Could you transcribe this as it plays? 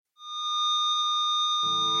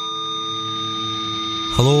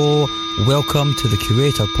Hello, welcome to the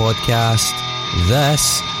Curator Podcast.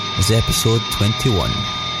 This is episode 21.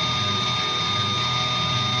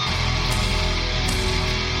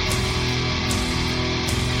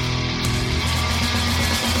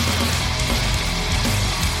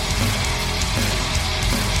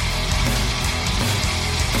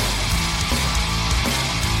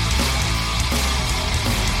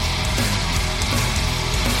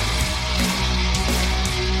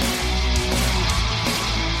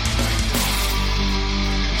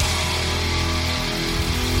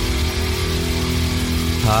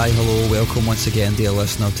 Hi, hello, welcome once again, dear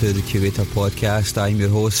listener, to the Curator Podcast. I'm your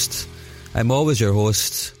host. I'm always your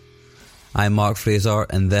host. I'm Mark Fraser,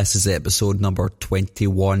 and this is episode number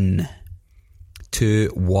 21.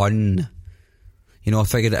 21. You know, I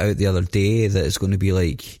figured it out the other day that it's going to be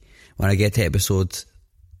like, when I get to episode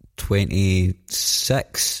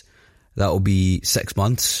 26, that'll be 6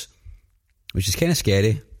 months, which is kind of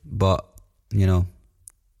scary, but, you know,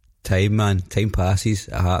 time, man, time passes,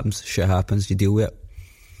 it happens, shit happens, you deal with it.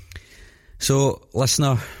 So,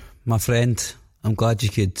 listener, my friend, I'm glad you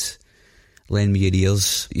could lend me your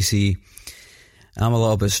ears. You see, I'm a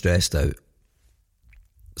little bit stressed out.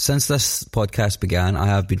 Since this podcast began, I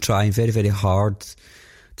have been trying very, very hard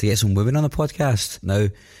to get some women on the podcast. Now,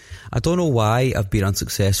 I don't know why I've been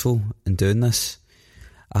unsuccessful in doing this.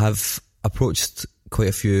 I have approached quite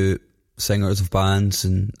a few singers of bands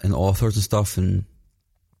and authors and stuff, and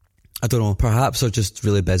I don't know, perhaps they're just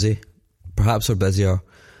really busy. Perhaps they're busier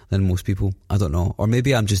than most people, I don't know. Or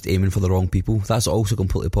maybe I'm just aiming for the wrong people. That's also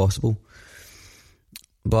completely possible.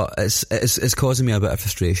 But it's causing me a bit of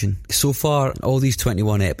frustration. So far, all these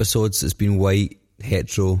 21 episodes, it's been white,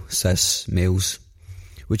 hetero, cis males,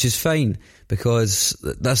 which is fine, because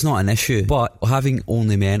that's not an issue. But having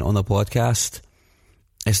only men on the podcast,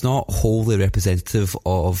 it's not wholly representative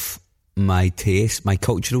of my taste, my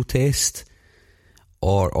cultural taste,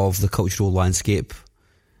 or of the cultural landscape.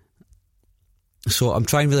 So I'm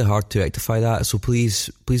trying really hard to rectify that, so please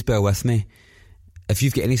bear with me. If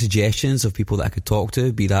you've got any suggestions of people that I could talk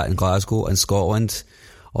to, be that in Glasgow, in Scotland,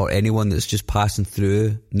 or anyone that's just passing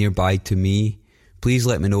through nearby to me, please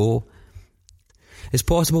let me know. It's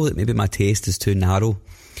possible that maybe my taste is too narrow.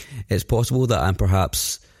 It's possible that I'm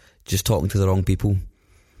perhaps just talking to the wrong people.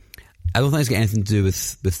 I don't think it's got anything to do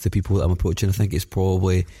with the people that I'm approaching. I think it's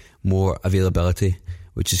probably more availability,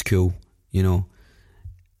 which is cool, you know.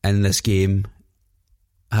 In this game,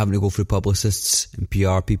 having to go through publicists and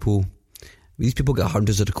PR people. These people get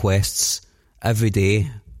hundreds of requests every day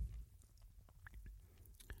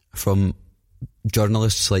from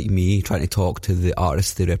journalists like me trying to talk to the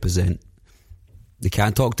artists they represent. They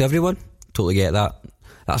can't talk to everyone, totally get that.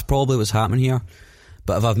 That's probably what's happening here.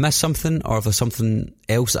 But if I've missed something, or if there's something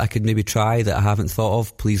else that I could maybe try that I haven't thought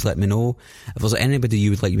of, please let me know. If there's anybody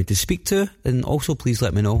you would like me to speak to, then also please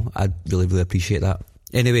let me know. I'd really, really appreciate that.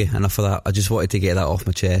 Anyway, enough of that. I just wanted to get that off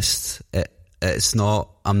my chest.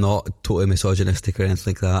 I'm not totally misogynistic or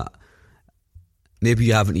anything like that. Maybe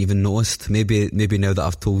you haven't even noticed. Maybe now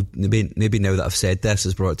that maybe now that I've said this,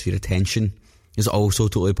 has brought it to your attention. It's also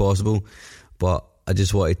totally possible. But I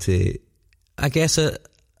just wanted to, I guess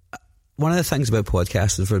one of the things about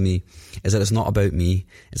podcasting for me is that it's not about me.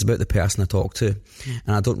 It's about the person I talk to.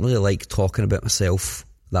 And I don't really like talking about myself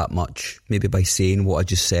that much. Maybe by saying what I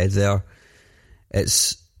just said there,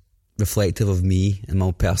 it's reflective of me and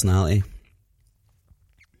my personality.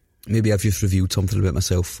 Maybe I've just revealed something about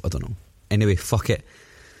myself. I don't know. Anyway, fuck it.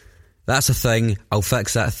 That's a thing. I'll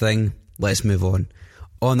fix that thing. Let's move on.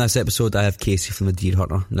 On this episode, I have Casey from the Deer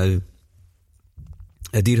Hunter. Now,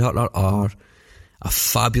 the Deer Hunter are a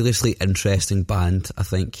fabulously interesting band, I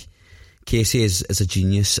think. Casey is a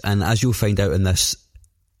genius, and as you'll find out in this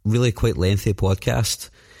really quite lengthy podcast,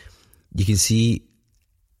 you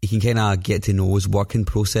can kind of get to know his working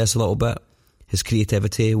process a little bit, his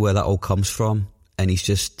creativity, where that all comes from, and he's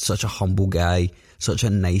just such a humble guy, such a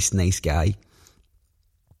nice guy.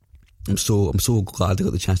 I'm so glad I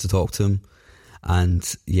got the chance to talk to him, and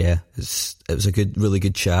yeah, it was a really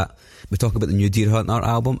good chat. We talk about the new Deer Hunter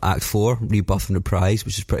album, Act 4, Rebirth and Reprise,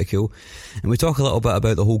 which is pretty cool, and we talk a little bit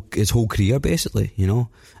about his whole career, basically, you know,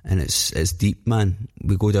 and it's deep, man.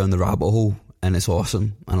 We go down the rabbit hole, and it's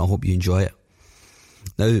awesome, and I hope you enjoy it.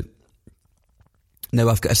 Now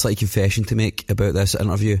I've got a slight confession to make about this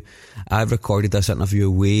interview. I've recorded this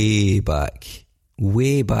interview way back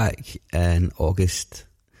in August,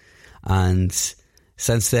 and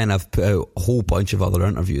since then I've put out a whole bunch of other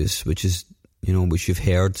interviews, which you've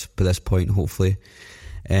heard by this point, hopefully.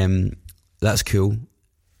 That's cool.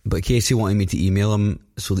 But Casey wanted me to email him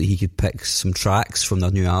so that he could pick some tracks from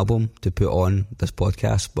their new album to put on this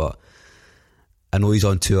podcast, but I know he's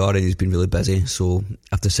on tour and he's been really busy, so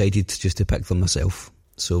I've decided just to pick them myself.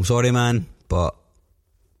 So I'm sorry, man, but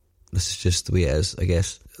this is just the way it is, I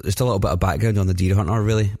guess. Just a little bit of background on the Deer Hunter,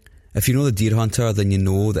 really. If you know the Deer Hunter, then you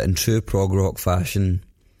know that in true prog rock fashion,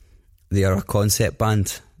 they are a concept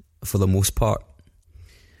band for the most part.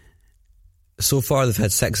 So far they've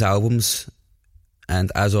had 6 albums,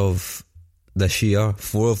 and as of this year,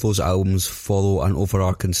 4 of those albums follow an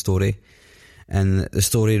overarching story, and the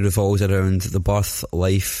story revolves around the birth,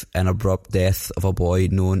 life and abrupt death of a boy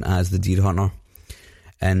known as the Deer Hunter.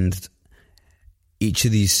 And each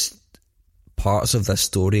of these parts of this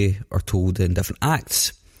story are told in different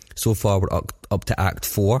acts. So far we're up to Act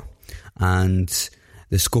 4, and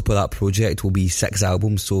the scope of that project will be 6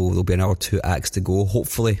 albums, so there'll be another 2 acts to go,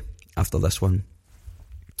 hopefully, after this one.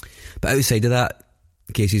 But outside of that,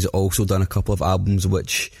 Casey's also done a couple of albums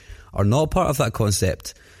which are not part of that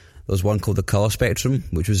concept. There's one called The Colour Spectrum,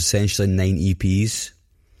 which was essentially 9 EPs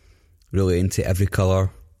relating to every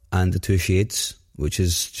colour and the 2 shades, which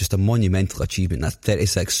is just a monumental achievement. That's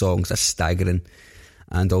 36 songs, that's staggering.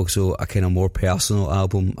 And also a kind of more personal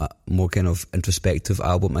album, a more kind of introspective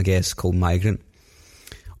album, I guess, called Migrant.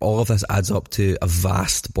 All of this adds up to a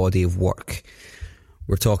vast body of work.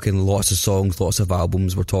 We're talking lots of songs, lots of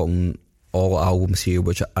albums. We're talking all albums here,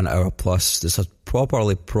 which are an hour plus. It's a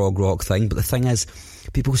properly prog rock thing. But the thing is,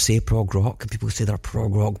 people say prog rock, and people say they're a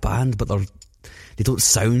prog rock band, but they don't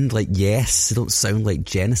sound like Yes, they don't sound like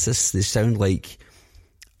Genesis, they sound like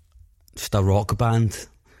just a rock band,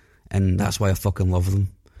 and that's why I fucking love them.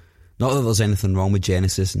 Not that there's anything wrong with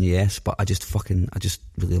Genesis and Yes, but I just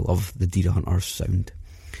really love the Deer Hunter's sound.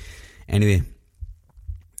 Anyway,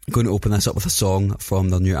 I'm going to open this up with a song from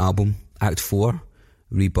their new album, Act 4,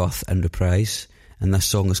 Rebirth and Reprise, and this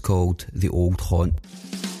song is called The Old Haunt.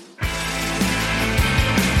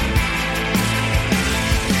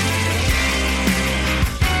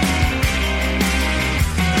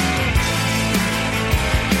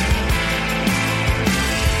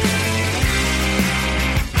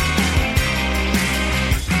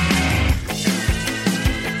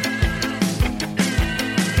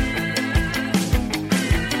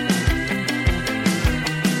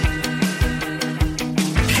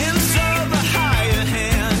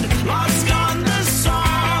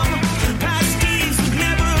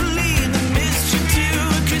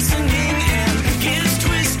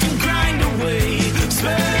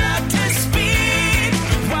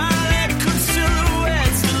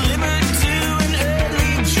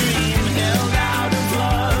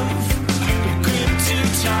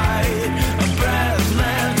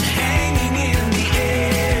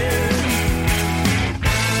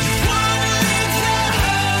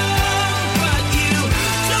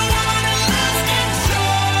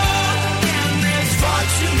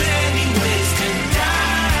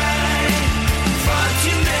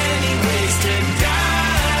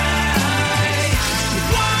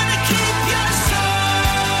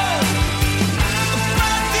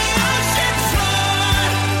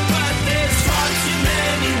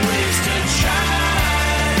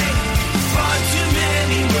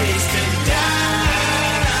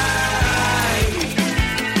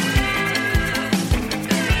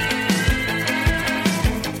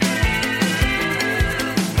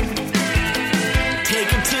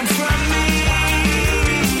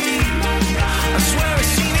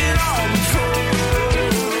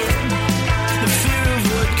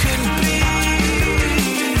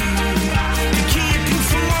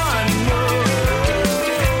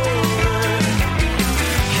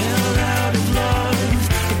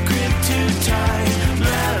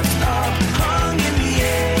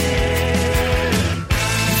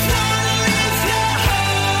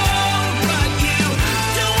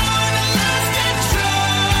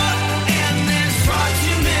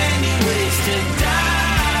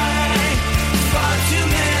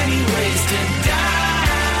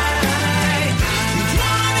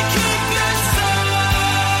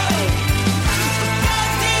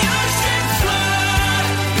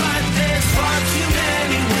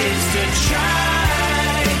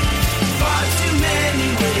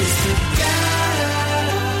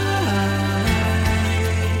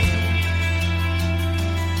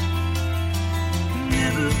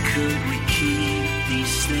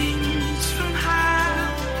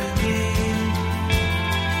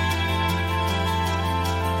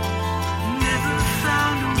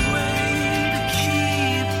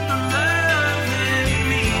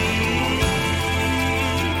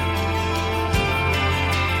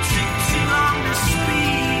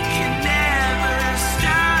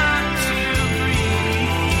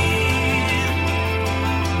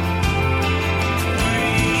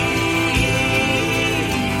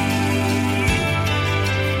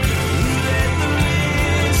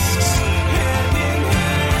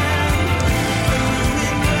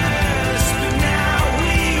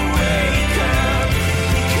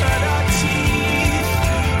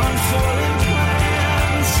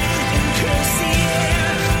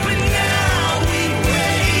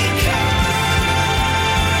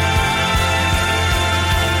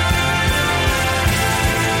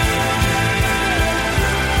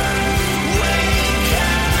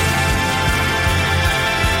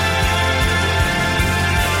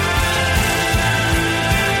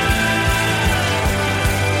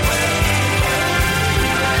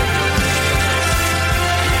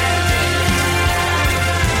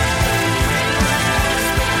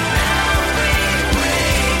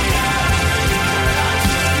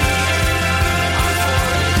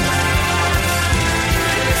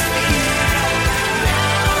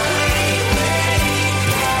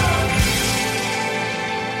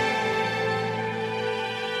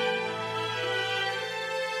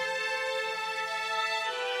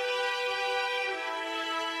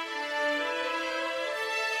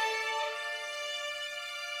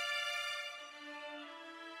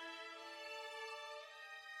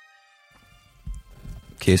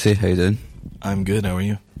 Casey, how you doing? I'm good, how are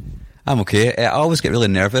you? I'm okay. I always get really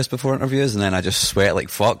nervous before interviews, and then I just sweat like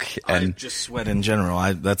fuck. And I just sweat in general.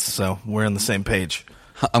 We're on the same page.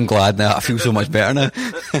 I'm glad now. I feel so much better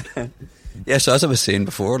now. Yeah, so as I was saying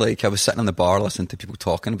before, like I was sitting in the bar listening to people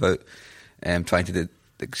talking about trying to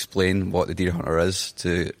explain what the Deer Hunter is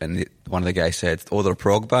and one of the guys said, "Oh, they're a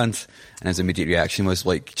prog band," and his immediate reaction was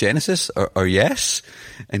like, "Genesis or Yes?"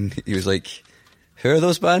 And he was like, "Who are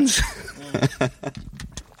those bands?"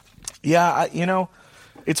 Yeah,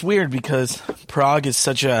 it's weird because prog is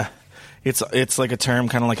such it's like a term,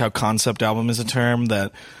 kind of like how concept album is a term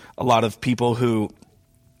that a lot of people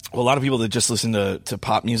that just listen to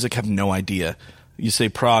pop music have no idea. You say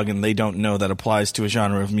prog and they don't know that applies to a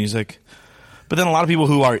genre of music. But then a lot of people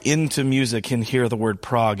who are into music can hear the word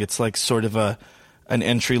prog. It's like sort of an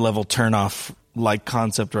entry-level turn-off, like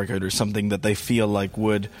concept record or something that they feel like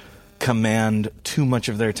would command too much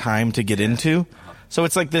of their time to get into. So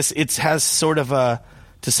it's like this, it has sort of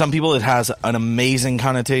to some people it has an amazing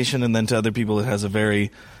connotation, and then to other people it has a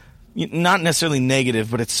very, not necessarily negative,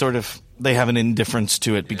 but it's sort of, they have an indifference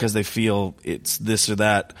to it because they feel it's this or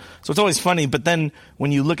that. So it's always funny, but then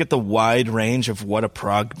when you look at the wide range of what a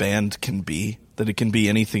prog band can be, that it can be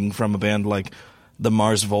anything from a band like the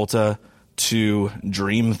Mars Volta to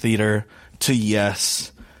Dream Theater to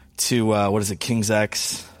Yes to, King's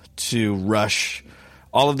X to Rush.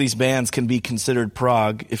 All of these bands can be considered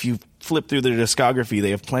prog. If you flip through their discography, they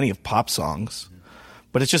have plenty of pop songs.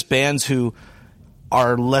 But it's just bands who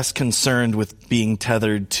are less concerned with being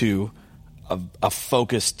tethered to a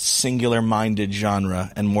focused, singular-minded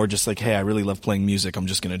genre and more just like, hey, I really love playing music. I'm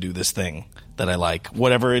just going to do this thing that I like.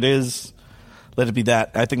 Whatever it is, let it be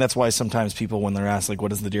that. I think that's why sometimes people, when they're asked, like, what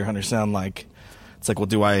does the Deer Hunter sound like? It's like, well,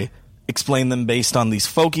 do I explain them based on these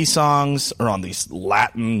folky songs or on these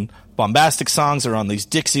Latin bombastic songs or on these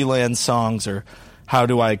Dixieland songs, or how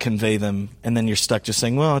do I convey them? And then you're stuck just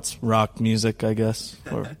saying, well, it's rock music, I guess,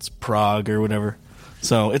 or it's prog or whatever.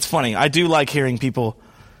 So it's funny. I do like hearing people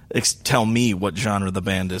tell me what genre the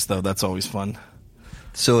band is, though. That's always fun.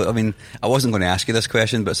 So, I mean, I wasn't going to ask you this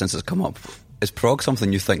question, but since it's come up, is prog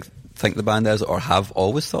something you think the band is, or have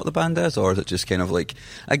always thought the band is, or is it just kind of like,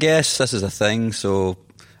 I guess this is a thing, so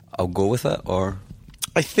I'll go with it? Or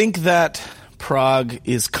I think that prog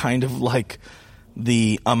is kind of like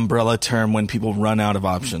the umbrella term when people run out of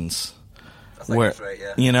options. I think that's right,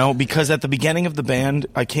 yeah. Because at the beginning of the band,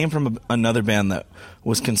 I came from another band that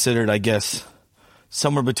was considered, I guess,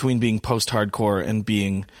 somewhere between being post-hardcore and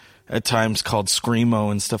being at times called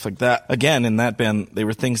screamo and stuff like that. Again, in that band, they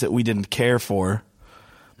were things that we didn't care for,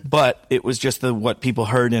 but it was just what people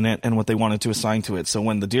heard in it and what they wanted to assign to it. So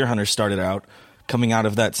when the Deer Hunter started out, coming out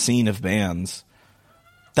of that scene of bands,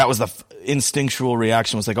 that was the instinctual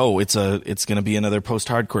reaction, was like, oh, it's going to be another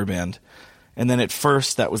post-hardcore band. And then at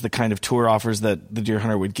first, that was the kind of tour offers that the Deer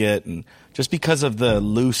Hunter would get, and just because of the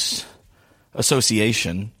loose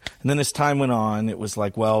association. And then as time went on, it was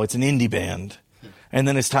like, well, it's an indie band. And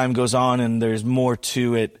then as time goes on and there's more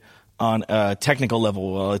to it on a technical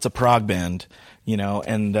level, well, it's a prog band,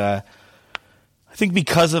 and I think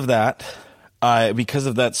because of that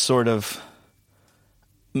sort of,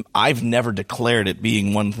 I've never declared it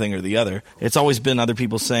being one thing or the other. It's always been other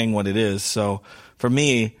people saying what it is. So for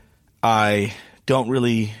me, I don't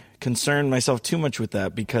really concern myself too much with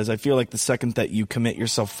that, because I feel like the second that you commit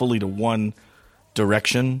yourself fully to one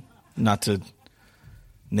direction, not to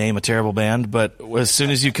name a terrible band, but as soon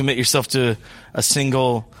as you commit yourself to a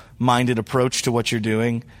single-minded approach to what you're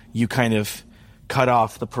doing, you kind of cut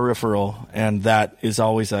off the peripheral, and that is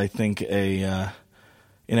always, I think,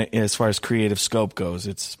 as far as creative scope goes,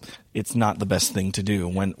 it's not the best thing to do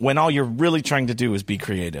when all you're really trying to do is be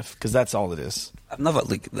creative, because that's all it is. I've never,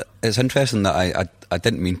 it's interesting that I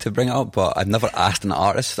didn't mean to bring it up, but I've never asked an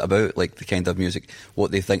artist about the kind of music,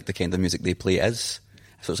 what they think the kind of music they play is.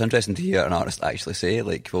 So it's interesting to hear an artist actually say,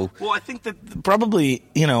 well, I think that probably,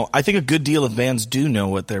 I think a good deal of bands do know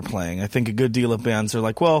what they're playing. I think a good deal of bands are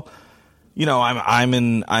like, well, I'm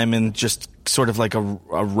in just sort of like a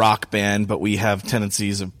rock band, but we have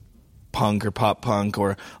tendencies of punk or pop punk,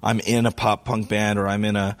 or I'm in a pop punk band, or I'm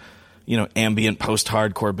in a, ambient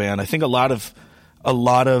post-hardcore band. I think a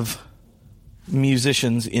lot of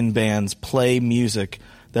musicians in bands play music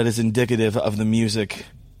that is indicative of the music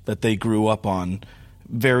that they grew up on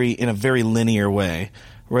in a very linear way.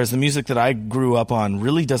 Whereas the music that I grew up on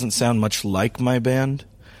really doesn't sound much like my band.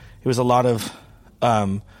 It was a lot of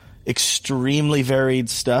extremely varied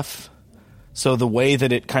stuff. So the way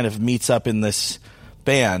that it kind of meets up in this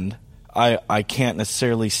band, I can't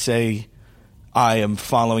necessarily say I am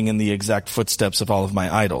following in the exact footsteps of all of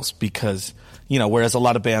my idols, because, whereas a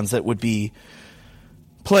lot of bands that would be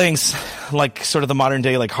playing like sort of the modern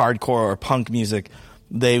day like hardcore or punk music,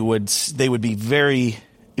 they would be very.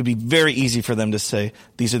 It'd be very easy for them to say,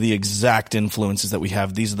 these are the exact influences that we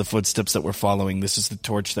have. These are the footsteps that we're following. This is the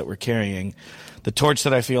torch that we're carrying. The torch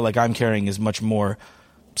that I feel like I'm carrying is much more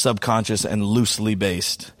subconscious and loosely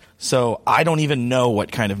based. So I don't even know what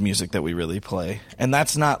kind of music that we really play. And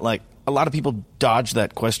that's not like, a lot of people dodge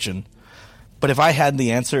that question. But if I had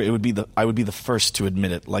the answer, I would be the first to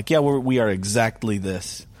admit it. Like, yeah, we are exactly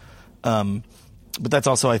this. But that's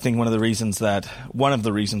also, I think, one of the reasons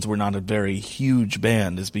we're not a very huge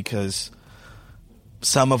band is because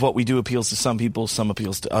some of what we do appeals to some people, some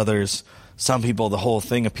appeals to others. Some people, the whole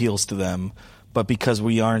thing appeals to them. But because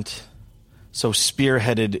we aren't so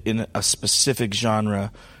spearheaded in a specific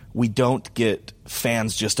genre, we don't get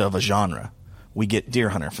fans just of a genre. We get Deer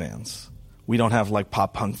Hunter fans. We don't have like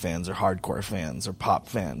pop punk fans or hardcore fans or pop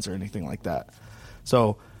fans or anything like that.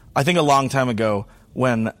 So I think a long time ago,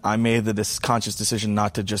 when I made this conscious decision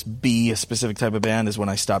not to just be a specific type of band is when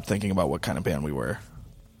I stopped thinking about what kind of band we were.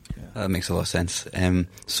 Yeah. That makes a lot of sense.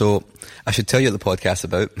 So I should tell you what the podcast's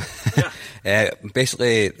about. Yeah.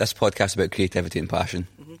 Basically, this podcast is about creativity and passion.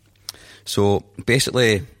 Mm-hmm. So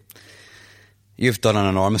basically, you've done an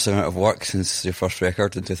enormous amount of work since your first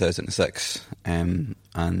record in 2006. And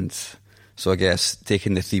so I guess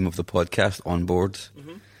taking the theme of the podcast on board,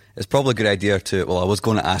 mm-hmm. It's probably a good idea to... Well, I was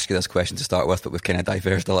going to ask you this question to start with, but we've kind of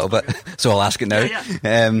diverged a little bit, so I'll ask it now.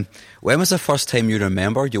 Yeah. When was the first time you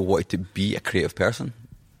remember you wanted to be a creative person?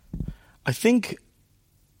 I think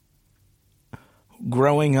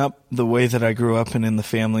growing up the way that I grew up and in the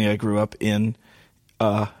family I grew up in,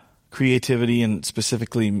 creativity and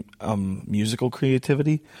specifically musical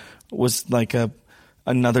creativity was like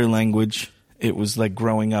another language. It was like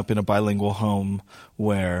growing up in a bilingual home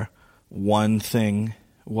where one thing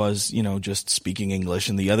was, just speaking English,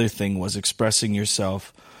 and the other thing was expressing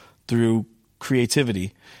yourself through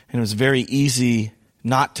creativity. And it was very easy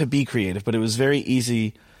not to be creative, but it was very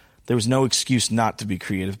easy. There was no excuse not to be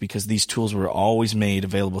creative because these tools were always made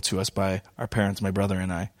available to us by our parents, my brother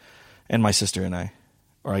and I, and my sister and I,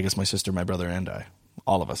 or I guess my sister, my brother and I,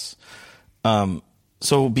 all of us.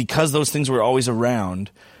 So because those things were always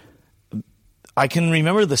around, I can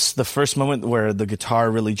remember the first moment where the guitar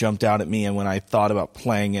really jumped out at me, and when I thought about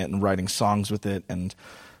playing it and writing songs with it and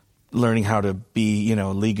learning how to be,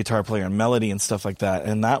 lead guitar player and melody and stuff like that.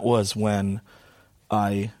 And that was when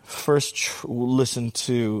I first listened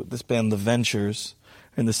to this band, The Ventures,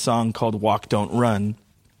 and the song called Walk Don't Run,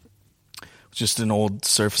 just an old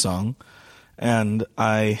surf song. And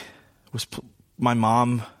my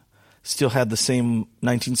mom still had the same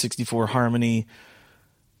 1964 Harmony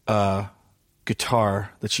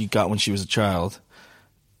guitar that she got when she was a child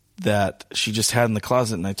that she just had in the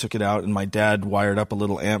closet, and I took it out, and my dad wired up a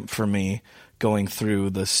little amp for me going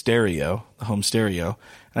through the home stereo,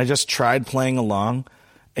 and I just tried playing along,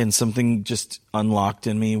 and something just unlocked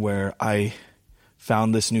in me where I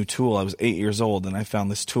found this new tool. I was 8 years old, and I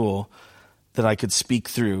found this tool that I could speak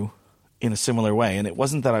through in a similar way. And it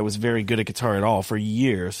wasn't that I was very good at guitar at all for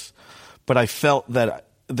years, but I felt that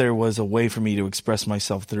there was a way for me to express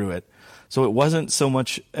myself through it. So it wasn't so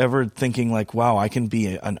much ever thinking like, wow, I can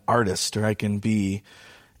be an artist, or I can be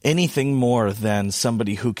anything more than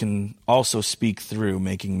somebody who can also speak through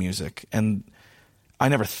making music. And I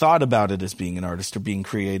never thought about it as being an artist or being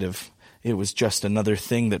creative. It was just another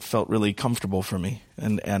thing that felt really comfortable for me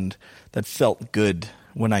and that felt good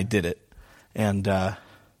when I did it. And I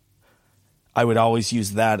would always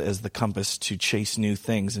use that as the compass to chase new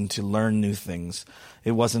things and to learn new things.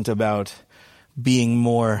 It wasn't about being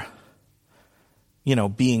more...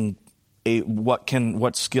 being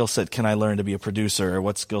what skill set can I learn to be a producer, or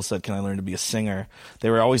what skill set can I learn to be a singer?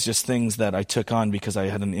 They were always just things that I took on because I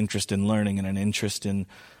had an interest in learning and an interest in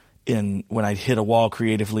when I'd hit a wall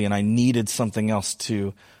creatively and I needed something else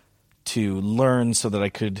to learn so that I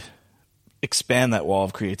could expand that wall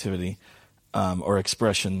of creativity or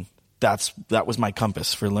expression. That was my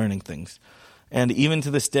compass for learning things. And even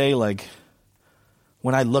to this day, like,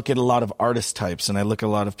 when I look at a lot of artist types and I look at a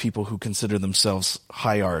lot of people who consider themselves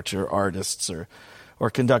high art or artists or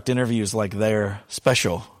conduct interviews like they're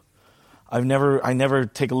special, I never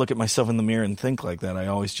take a look at myself in the mirror and think like that. I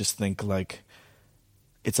always just think like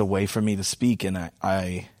it's a way for me to speak, and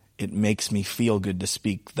it makes me feel good to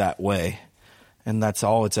speak that way. And that's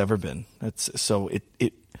all it's ever been.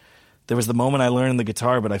 There was the moment I learned the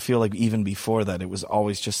guitar, but I feel like even before that, it was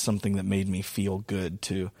always just something that made me feel good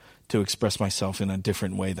to express myself in a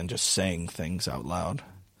different way than just saying things out loud.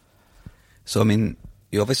 So, I mean,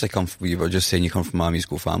 you obviously you were just saying you come from a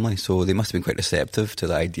musical family, so they must have been quite receptive to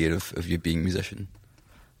the idea of you being a musician.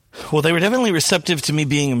 Well, they were definitely receptive to me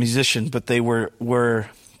being a musician, but they were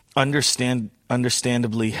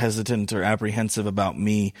understandably hesitant or apprehensive about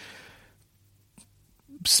me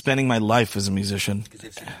spending my life as a musician. Because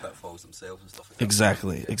they've seen the pitfalls themselves and stuff like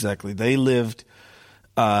that. Exactly. They lived,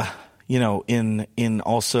 in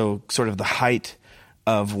also sort of the height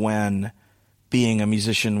of when being a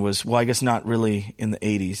musician was, well, I guess not really in the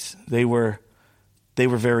 80s. They were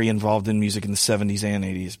very involved in music in the 70s and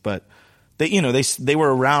 80s, but they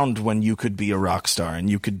were around when you could be a rock star and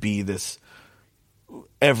you could be this.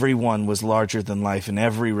 Everyone was larger than life, and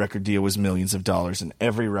every record deal was millions of dollars, and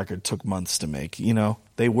every record took months to make.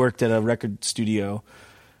 They worked at a record studio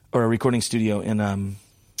or a recording studio in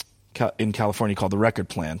California called the Record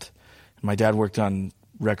Plant. My dad worked on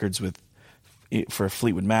records for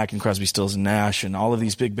Fleetwood Mac and Crosby, Stills and Nash and all of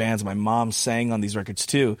these big bands. My mom sang on these records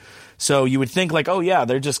too. So you would think like, oh yeah,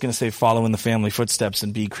 they're just going to say follow in the family footsteps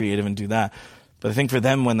and be creative and do that. But I think for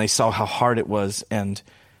them, when they saw how hard it was, and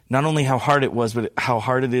not only how hard it was, but how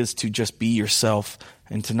hard it is to just be yourself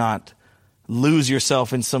and to not lose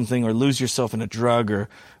yourself in something or lose yourself in a drug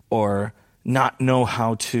or not know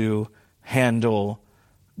how to handle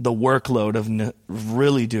the workload of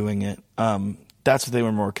really doing it. That's what they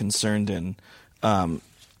were more concerned in.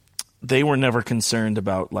 They were never concerned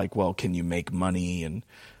about like, well, can you make money and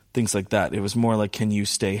things like that. It was more like, can you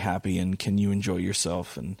stay happy and can you enjoy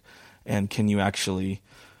yourself and can you actually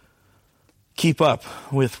keep up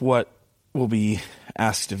with what will be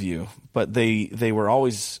asked of you? But they were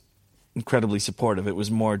always incredibly supportive. It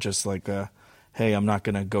was more just like, hey, I'm not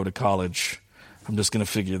going to go to college. I'm just going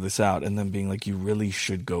to figure this out. And then being like, you really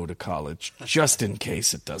should go to college just in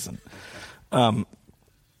case it doesn't.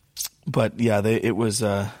 But yeah, it was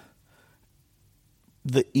the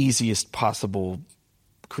easiest possible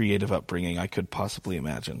creative upbringing I could possibly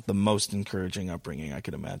imagine. The most encouraging upbringing I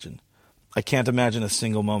could imagine. I can't imagine a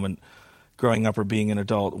single moment growing up or being an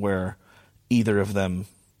adult where either of them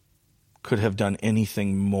could have done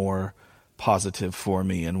anything more positive for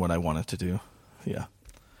me and what I wanted to do. Yeah.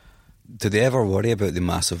 Did they ever worry about the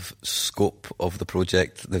massive scope of the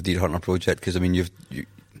project, the Deer Hunter project? Because I mean, have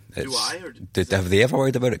they ever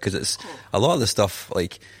worried about it? Because it's a lot of the stuff,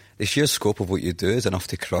 like the sheer scope of what you do is enough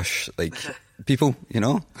to crush like people,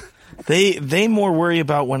 They more worry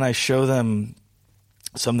about when I show them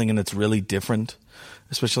something and it's really different,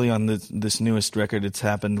 especially on this newest record. It's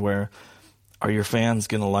happened where, are your fans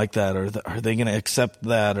going to like that, or are they going to accept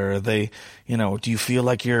that, or are they, do you feel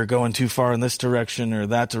like you're going too far in this direction or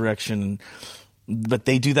that direction? But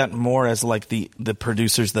they do that more as like the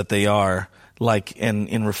producers that they are, like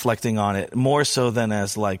in reflecting on it, more so than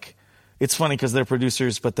as like, it's funny because they're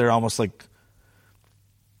producers, but they're almost like,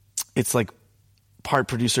 it's like part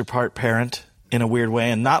producer, part parent in a weird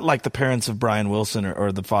way, and not like the parents of Brian Wilson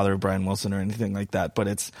or the father of Brian Wilson or anything like that, but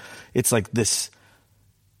it's like this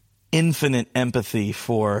infinite empathy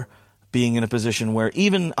for being in a position where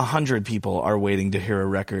even 100 people are waiting to hear a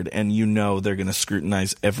record, and they're going to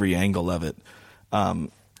scrutinize every angle of it.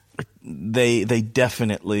 They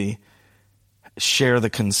definitely share the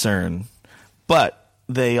concern, but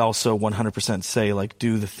they also 100% say, like,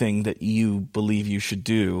 do the thing that you believe you should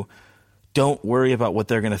do. Don't worry about what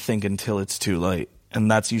they're going to think until it's too late. And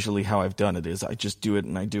that's usually how I've done it, is I just do it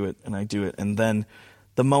and I do it and I do it. And then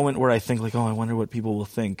the moment where I think like, oh, I wonder what people will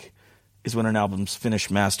think, is when an album's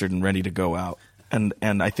finished, mastered, and ready to go out. And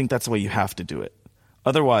I think that's the way you have to do it.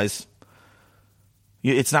 Otherwise,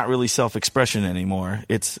 it's not really self-expression anymore.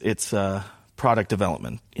 It's product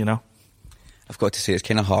development, I've got to say, it's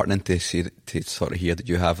kind of heartening to sort of hear that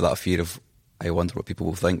you have that fear of, I wonder what people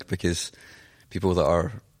will think, because a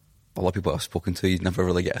lot of people I've spoken to, you never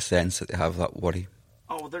really get a sense that they have that worry.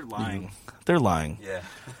 Oh, they're lying. They're lying. Yeah.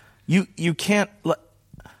 You can't.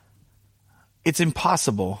 It's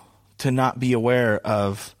impossible to not be aware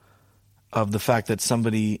of the fact that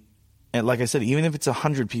somebody, and like I said, even if it's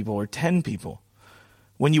 100 people or 10 people,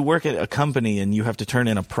 when you work at a company and you have to turn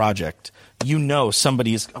in a project,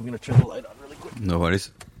 somebody is. I'm going to turn the light on really quick. No worries.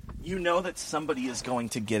 You know that somebody is going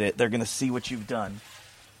to get it. They're going to see what you've done,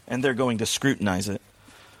 and they're going to scrutinize it.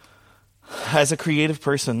 As a creative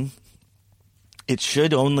person, it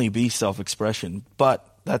should only be self-expression,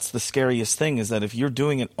 but that's the scariest thing, is that if you're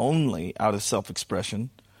doing it only out of self-expression,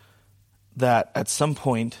 that at some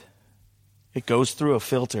point it goes through a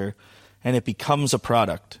filter and it becomes a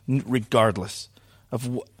product, regardless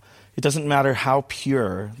of it doesn't matter how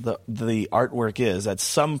pure the artwork is. At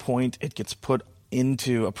some point it gets put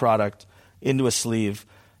into a product, into a sleeve,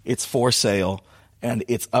 it's for sale, and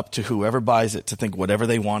it's up to whoever buys it to think whatever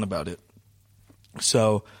they want about it.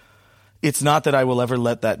 So it's not that I will ever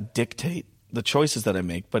let that dictate the choices that I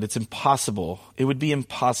make, but it's impossible. It would be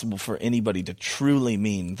impossible for anybody to truly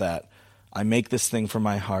mean that I make this thing from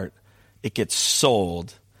my heart, it gets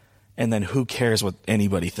sold, and then who cares what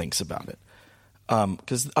anybody thinks about it?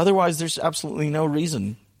 Because otherwise there's absolutely no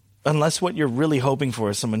reason. Unless what you're really hoping for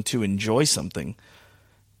is someone to enjoy something,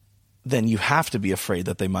 then you have to be afraid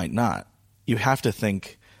that they might not. You have to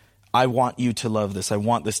think, I want you to love this. I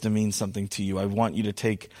want this to mean something to you. I want you to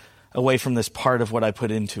take away from this part of what I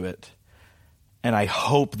put into it. And I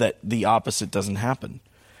hope that the opposite doesn't happen.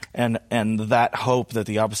 And that hope that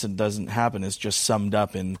the opposite doesn't happen is just summed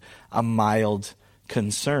up in a mild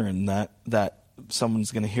concern that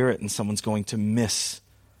someone's going to hear it and someone's going to miss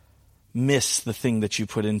the thing that you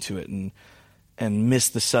put into it and miss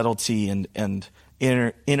the subtlety and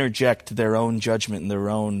interject their own judgment and their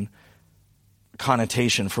own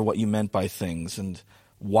connotation for what you meant by things and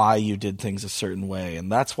why you did things a certain way.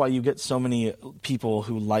 And that's why you get so many people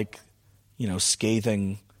who like,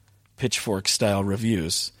 scathing pitchfork style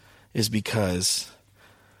reviews, is because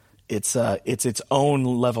it's its own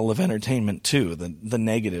level of entertainment too. The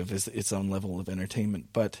negative is its own level of entertainment.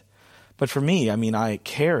 But for me, I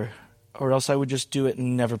care, or else I would just do it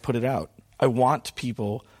and never put it out. I want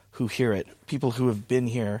people who hear it, people who have been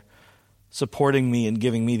here supporting me and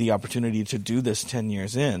giving me the opportunity to do this 10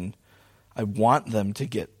 years in. I want them to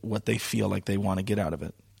get what they feel like they want to get out of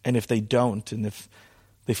it. And if they don't, and if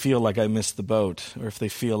they feel like I missed the boat, or if they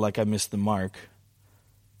feel like I missed the mark,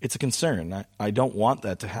 it's a concern. I don't want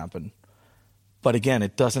that to happen. But again,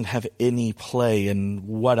 it doesn't have any play in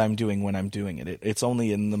what I'm doing when I'm doing it. It's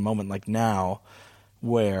only in the moment like now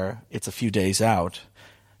where it's a few days out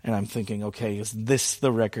and I'm thinking, okay, is this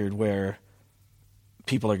the record where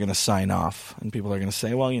people are going to sign off and people are going to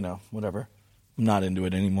say, well, whatever. I'm not into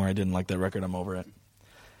it anymore. I didn't like that record. I'm over it.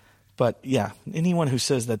 But yeah, anyone who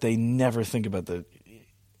says that they never think about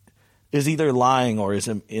is either lying or is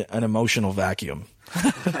an emotional vacuum.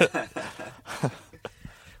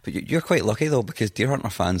 But you're quite lucky though, because Deer Hunter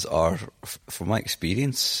fans are, from my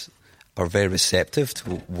experience, are very receptive to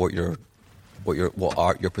what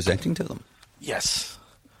art you're presenting to them. Yes,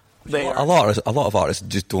 a lot of artists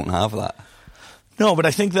just don't have that. No, but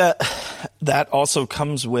I think that also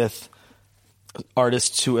comes with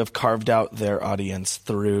artists who have carved out their audience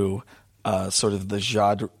through sort of the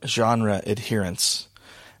genre adherence.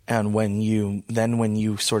 And when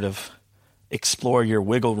you sort of explore your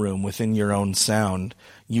wiggle room within your own sound,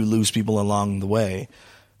 you lose people along the way.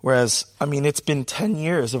 Whereas, it's been 10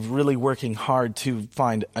 years of really working hard to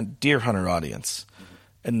find a Deer Hunter audience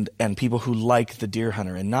and people who like the Deer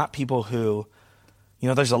Hunter, and not people who,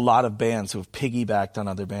 there's a lot of bands who have piggybacked on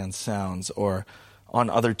other bands' sounds or on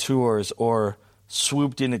other tours or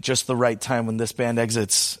swooped in at just the right time when this band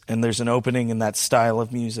exits and there's an opening in that style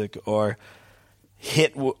of music, or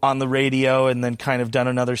hit on the radio and then kind of done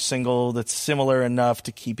another single that's similar enough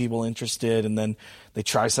to keep people interested, and then they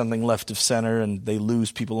try something left of center and they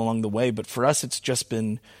lose people along the way. But for us, it's just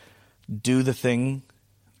been do the thing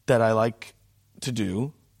that I like to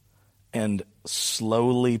do and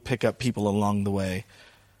slowly pick up people along the way.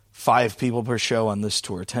 5 people per show on this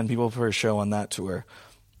tour, 10 people per show on that tour.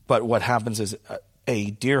 But what happens is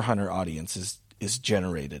a Deer Hunter audience is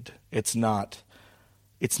generated. It's not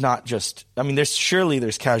just,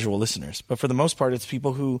 there's casual listeners, but for the most part, it's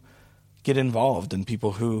people who get involved and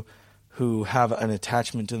people who have an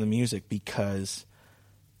attachment to the music because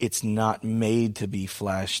it's not made to be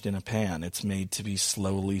flashed in a pan. It's made to be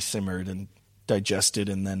slowly simmered and digested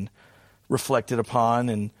and then reflected upon.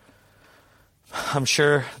 And I'm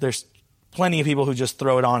sure there's plenty of people who just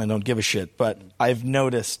throw it on and don't give a shit, but I've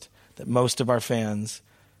noticed that most of our fans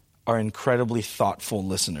are incredibly thoughtful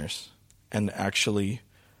listeners and actually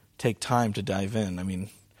take time to dive in.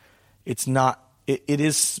 It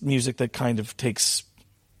is music that kind of takes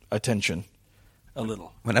attention a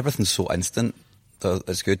little. When everything's so instant,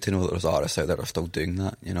 it's good to know that there's artists out there that are still doing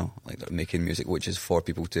that, like they're making music which is for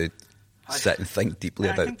people to sit and think deeply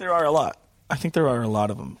about. I think there are a lot. I think there are a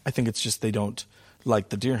lot of them. I think it's just they don't, like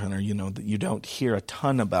the Deer Hunter, that you don't hear a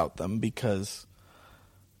ton about them because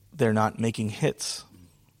they're not making hits.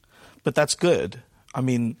 But that's good.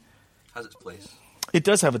 Has its place. It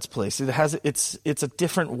does have its place. It's a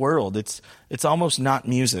different world. It's almost not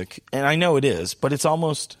music. And I know it is, but it's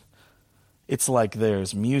like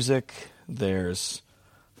there's music, there's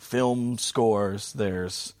film scores,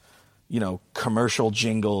 there's, commercial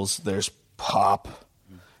jingles, there's pop.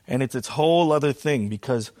 And it's its whole other thing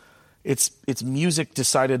because it's music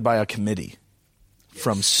decided by a committee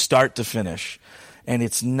from start to finish. And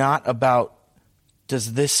it's not about,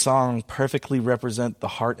 does this song perfectly represent the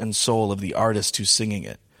heart and soul of the artist who's singing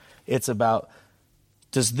it? It's about,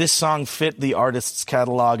 Does this song fit the artist's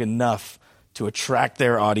catalog enough to attract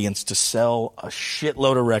their audience to sell a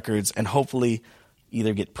shitload of records and hopefully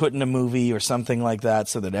either get put in a movie or something like that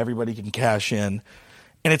so that everybody can cash in?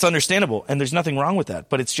 And it's understandable, and there's nothing wrong with that,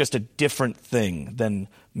 but it's just a different thing than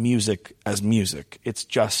music as music. It's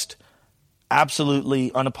just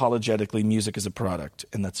absolutely, unapologetically, music is a product,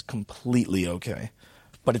 and that's completely okay.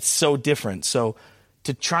 But it's so different. So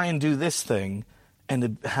to try and do this thing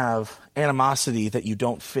and to have animosity that you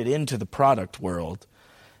don't fit into the product world,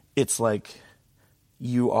 it's like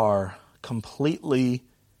you are completely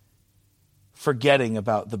forgetting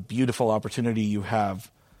about the beautiful opportunity you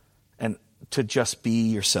have and to just be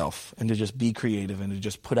yourself and to just be creative and to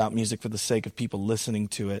just put out music for the sake of people listening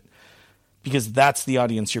to it, because that's the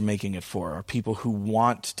audience you're making it for, are people who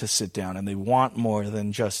want to sit down and they want more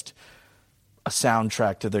than just a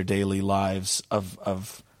soundtrack to their daily lives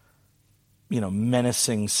of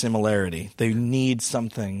menacing similarity. They need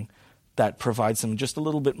something that provides them just a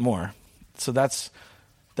little bit more. So that's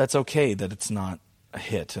okay that it's not a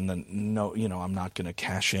hit and then I'm not going to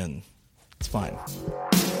cash in. It's fine.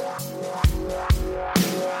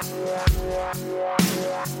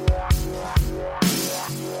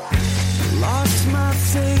 Lost my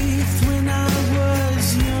faith when I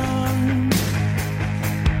was young.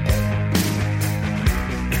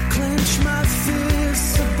 Clench my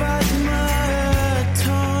fists about my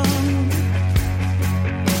tongue.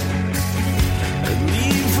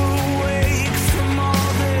 Leave awake from all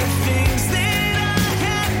the things that I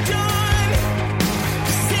had done.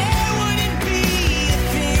 'Cause there wouldn't be a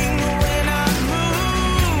thing when I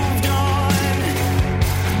moved on.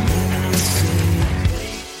 And then I said,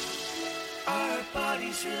 our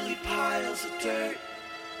bodies really piles of dirt,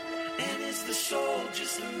 and is the soul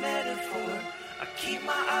just a metaphor? I keep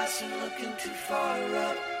my eyes from looking too far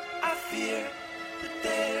up. I fear that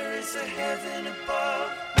there is a heaven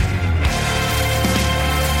above.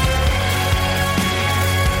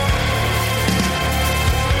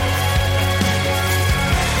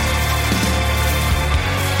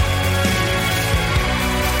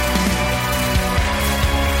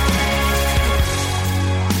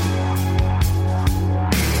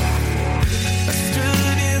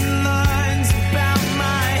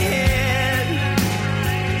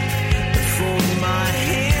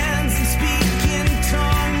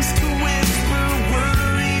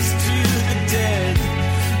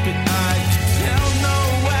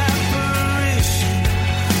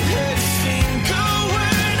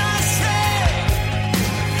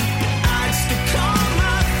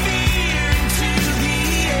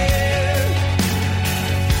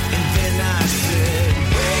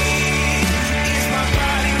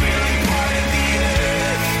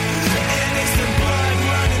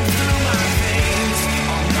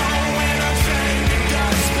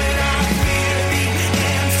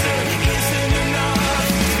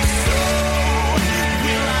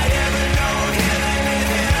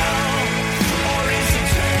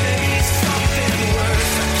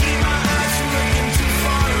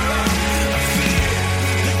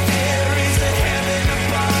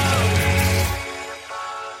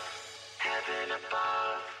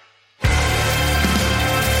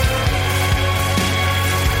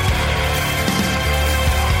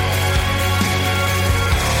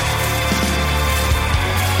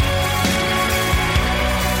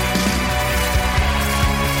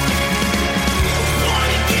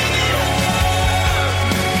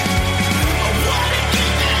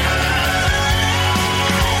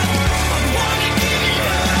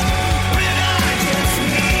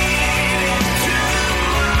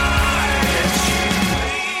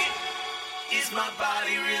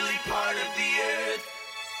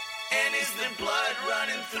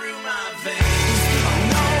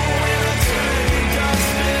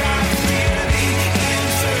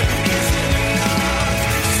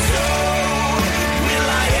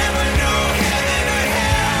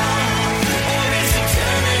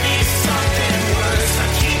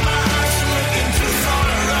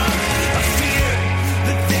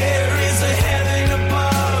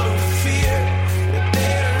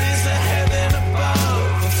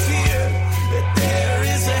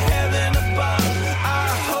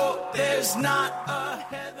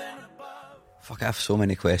 I have so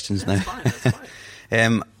many questions now. That's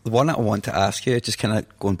fine. The one that I want to ask you, just kind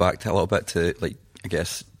of going back to a little bit to, like, I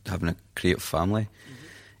guess, having a creative family. Mm-hmm.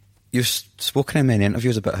 You've spoken in many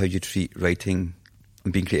interviews about how you treat writing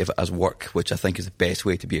and being creative as work, which I think is the best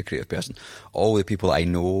way to be a creative person. All the people that I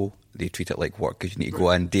know, they treat it like work because you need to go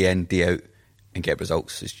in, day out, and get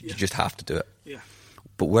results. You just have to do it. Yeah.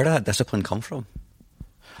 But where did that discipline come from?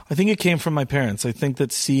 I think it came from my parents. I think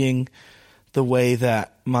that seeing the way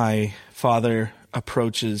that my father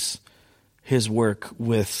approaches his work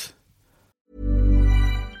with.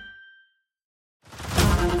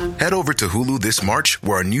 Head over to Hulu this March,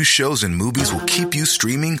 where our new shows and movies will keep you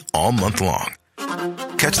streaming all month long.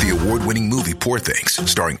 Catch the award-winning movie Poor Things,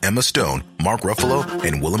 starring Emma Stone, Mark Ruffalo,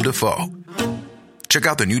 and Willem Dafoe. Check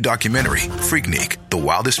out the new documentary, Freaknik, The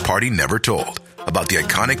Wildest Party Never Told, about the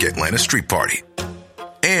iconic Atlanta Street Party.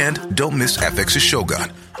 And don't miss FX's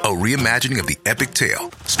Shogun, a reimagining of the epic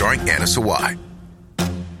tale, starring Anna Sawai.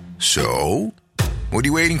 So, what are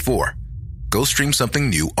you waiting for? Go stream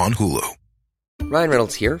something new on Hulu. Ryan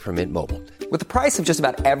Reynolds here from Mint Mobile. With the price of just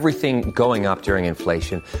about everything going up during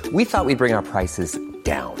inflation, we thought we'd bring our prices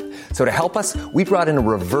down. So to help us, we brought in a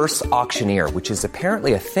reverse auctioneer, which is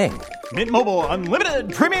apparently a thing. Mint Mobile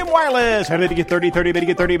Unlimited Premium Wireless. How to get 30, 30, bit to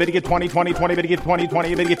get 30, bit to get 20, 20, 20, bit to get 20,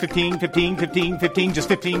 20, bit to get 15, 15, 15, 15, just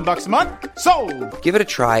 $15 a month? Sold! Give it a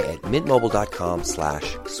try at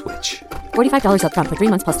mintmobile.com/switch. $45 up front for 3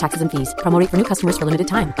 months plus taxes and fees. Promo rate for new customers for limited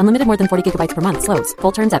time. Unlimited more than 40 gigabytes per month. Slows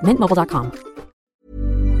full terms at mintmobile.com.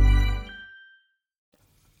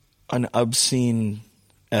 An obscene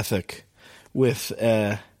ethic with,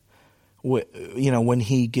 when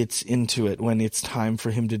he gets into it, when it's time for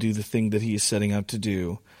him to do the thing that he is setting out to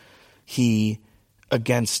do, he,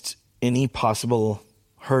 against any possible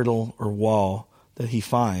hurdle or wall that he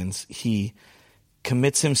finds, he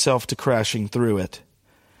commits himself to crashing through it.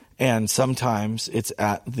 And sometimes it's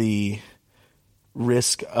at the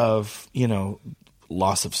risk of,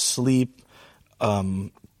 loss of sleep,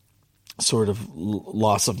 sort of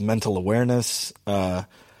loss of mental awareness.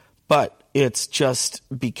 But it's just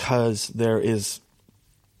because there is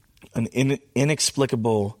an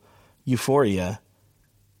inexplicable euphoria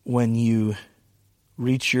when you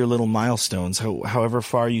reach your little milestones, however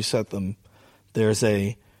far you set them. There's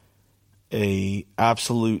a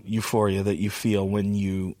absolute euphoria that you feel when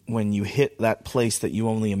you hit that place that you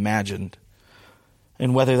only imagined.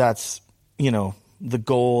 And whether that's, the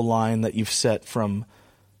goal line that you've set from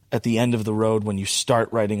at the end of the road when you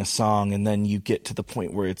start writing a song, and then you get to the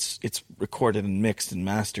point where it's recorded and mixed and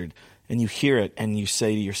mastered, and you hear it and you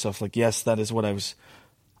say to yourself, like, yes, that's what I was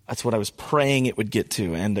praying it would get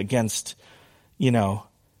to. And against the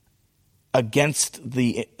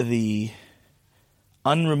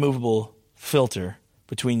unremovable filter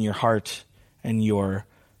between your heart and your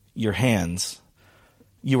hands,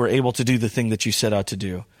 you were able to do the thing that you set out to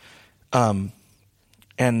do. And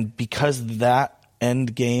because that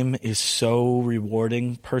end game is so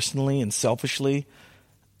rewarding personally and selfishly,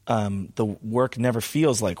 the work never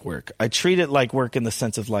feels like work. I treat it like work in the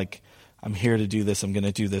sense of, like, I'm here to do this, I'm going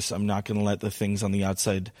to do this, I'm not going to let the things on the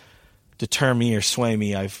outside deter me or sway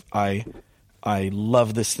me. I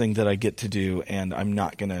love this thing that I get to do, and I'm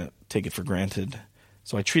not going to take it for granted.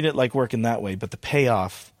 So I treat it like work in that way, but the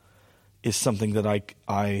payoff is something that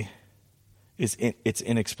it's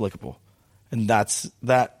inexplicable. And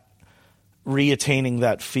that reattaining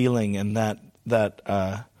that feeling and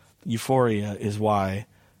that euphoria is why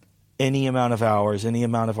any amount of hours, any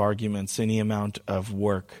amount of arguments, any amount of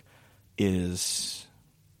work is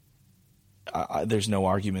there's no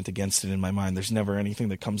argument against it in my mind. There's never anything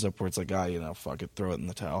that comes up where it's like, fuck it, throw it in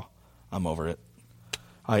the towel. I'm over it.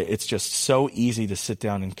 It's just so easy to sit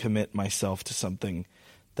down and commit myself to something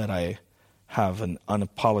that I have an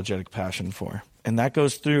unapologetic passion for. And that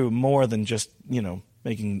goes through more than just,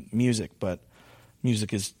 making music, but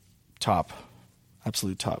music is top,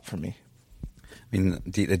 absolute top for me. I mean,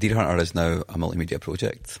 the Deer Hunter is now a multimedia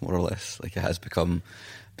project, more or less. Like, it has become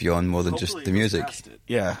beyond more than just the music.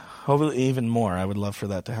 Yeah, hopefully even more. I would love for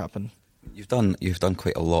that to happen. You've done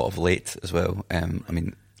quite a lot of late as well.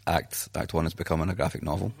 Act 1 is becoming a graphic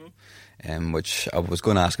novel, which I was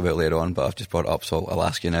going to ask about later on, but I've just brought it up, so I'll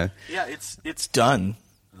ask you now. Yeah, it's done.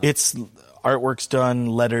 It's artwork's done,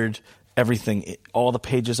 lettered, everything. All the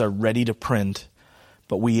pages are ready to print,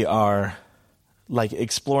 but we are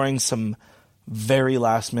exploring some very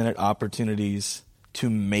last minute opportunities to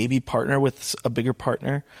maybe partner with a bigger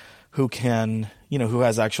partner who can, who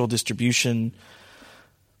has actual distribution.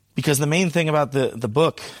 Because the main thing about the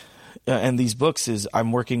book and these books is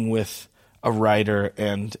I'm working with a writer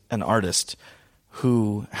and an artist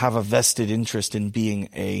who have a vested interest in being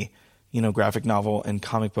a, graphic novel and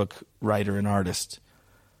comic book writer and artist.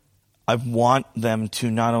 I want them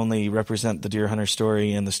to not only represent the Deer Hunter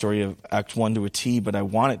story and the story of Act 1 to a T, but I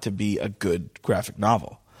want it to be a good graphic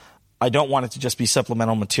novel. I don't want it to just be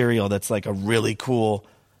supplemental material that's like a really cool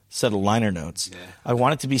set of liner notes. Yeah. I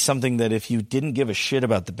want it to be something that if you didn't give a shit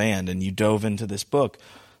about the band and you dove into this book,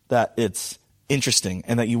 that it's interesting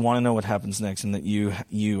and that you want to know what happens next and that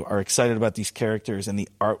you are excited about these characters and the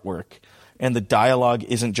artwork and the dialogue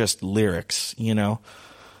isn't just lyrics, you know.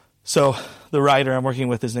 So the writer I'm working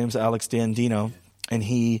with, his name's Alex Dandino, and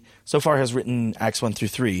he so far has written acts 1 through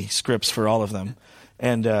 3 scripts for all of them.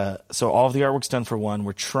 And so all of the artwork's done for one.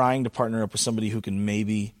 We're trying to partner up with somebody who can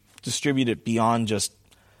maybe distribute it beyond just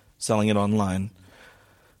selling it online.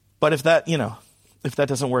 But if that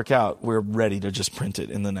doesn't work out, we're ready to just print it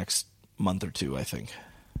in the next month or two, I think.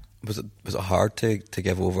 Was it hard to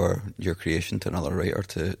give over your creation to another writer?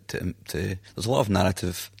 To there's a lot of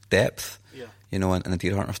narrative depth, you know, in the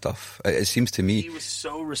Deer Hunter stuff. It seems to me he was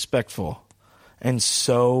so respectful, and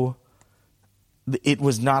so it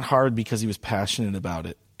was not hard because he was passionate about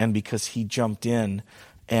it, and because he jumped in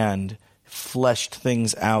and fleshed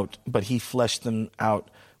things out. But he fleshed them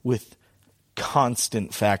out with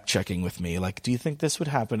constant fact checking with me. Like, do you think this would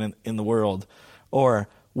happen in the world, or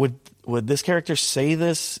would this character say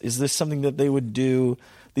this? Is this something that they would do?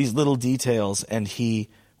 These little details. And he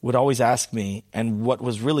would always ask me, and what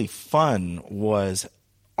was really fun was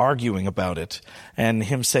arguing about it, and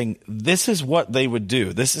him saying, this is what they would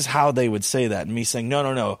do, this is how they would say that, and me saying,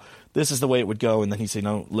 no, this is the way it would go. And then he'd say,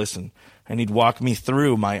 no, listen, and he'd walk me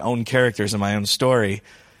through my own characters and my own story,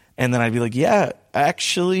 and then I'd be like, yeah,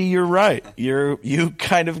 actually you're right, you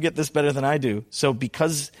kind of get this better than I do. So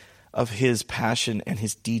because of his passion and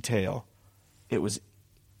his detail, it was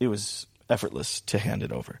effortless to hand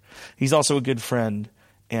it over. He's also a good friend,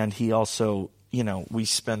 and he also, you know, we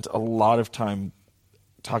spent a lot of time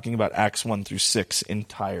talking about acts 1 through 6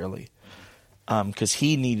 entirely, because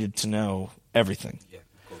he needed to know everything. Yeah,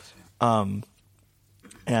 of course.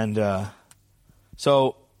 Yeah.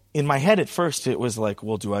 So in my head at first it was like,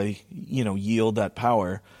 well, do I, you know, yield that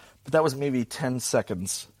power? But that was maybe 10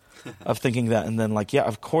 seconds of thinking that, and then like, yeah,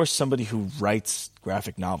 of course somebody who writes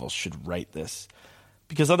graphic novels should write this,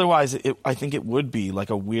 because otherwise I think it would be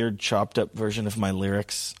like a weird chopped up version of my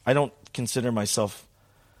lyrics. I don't consider myself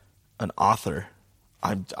an author.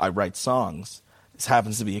 I write songs. This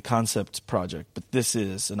happens to be a concept project, but this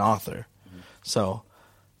is an author. Mm-hmm. So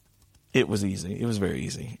it was easy. It was very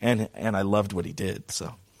easy, and I loved what he did.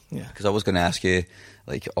 So yeah. Because I was going to ask you,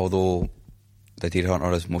 like, although the Deer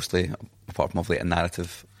Hunter is mostly, apart from obviously a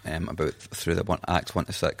narrative about through the acts 1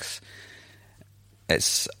 to 6,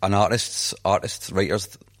 it's an artists,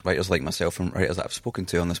 writers like myself and writers that I've spoken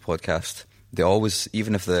to on this podcast. They always,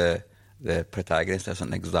 even if the protagonist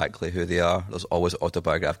isn't exactly who they are, there's always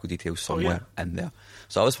autobiographical details somewhere in there.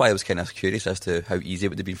 So that's why I was kind of curious as to how easy it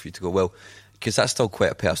would have been for you to go, well, because that's still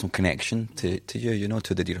quite a personal connection to you, you know,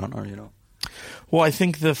 to the Deer Hunter, you know. Well, I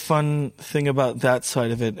think the fun thing about that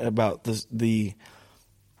side of it, about the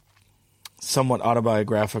somewhat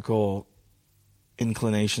autobiographical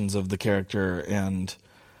inclinations of the character and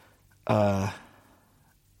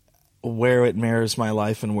where it mirrors my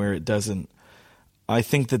life and where it doesn't, I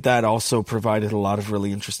think that also provided a lot of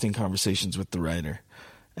really interesting conversations with the writer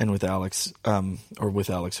and with Alex, or with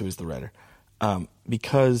Alex, who is the writer,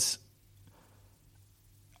 because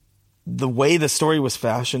the way the story was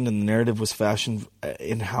fashioned and the narrative was fashioned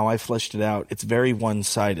in how I fleshed it out, it's very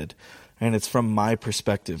one-sided, and it's from my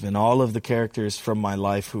perspective. And all of the characters from my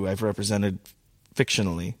life who I've represented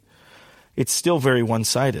fictionally, it's still very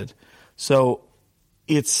one-sided. So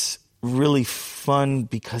it's really fun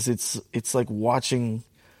because it's like watching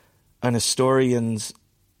an historian's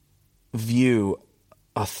view,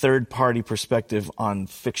 a third-party perspective on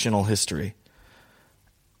fictional history.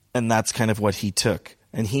 And that's kind of what he took.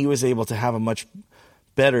 And he was able to have a much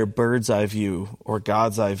better bird's eye view or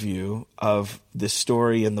God's eye view of this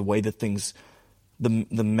story and the way that things, the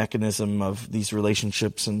mechanism of these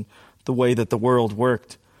relationships and the way that the world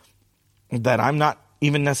worked, that I'm not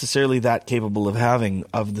even necessarily that capable of having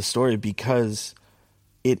of the story, because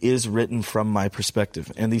it is written from my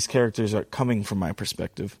perspective and these characters are coming from my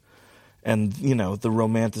perspective. And, you know, the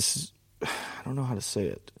I don't know how to say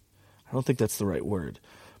it. I don't think that's the right word.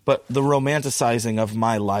 But the romanticizing of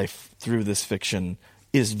my life through this fiction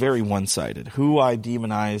is very one-sided. Who I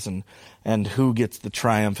demonize and who gets the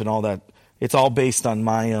triumph and all that, it's all based on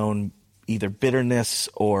my own either bitterness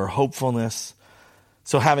or hopefulness.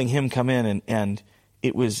 So having him come in and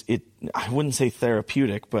it I wouldn't say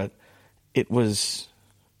therapeutic, but it was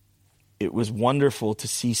wonderful to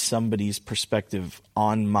see somebody's perspective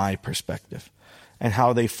on my perspective and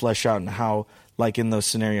how they flesh out, and how, like in those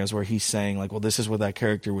scenarios where he's saying like, well, this is what that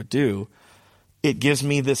character would do, it gives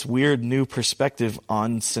me this weird new perspective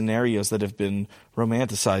on scenarios that have been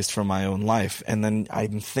romanticized from my own life. And then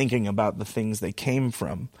I'm thinking about the things they came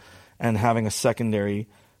from and having a secondary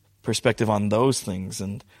perspective on those things.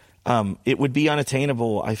 And it would be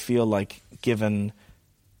unattainable, I feel like, given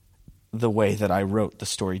the way that I wrote the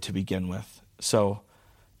story to begin with. So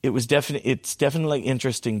it's definitely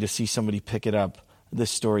interesting to see somebody pick it up,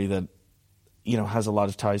 this story that, has a lot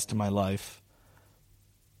of ties to my life,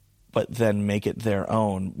 but then make it their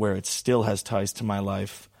own, where it still has ties to my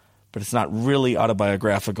life, but it's not really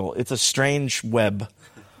autobiographical. It's a strange web.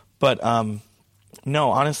 But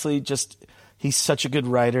no, honestly, just he's such a good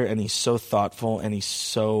writer, and he's so thoughtful, and he's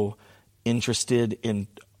so interested in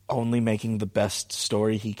only making the best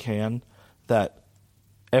story he can, that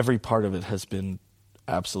every part of it has been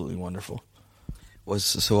absolutely wonderful.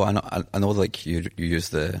 So I know like you use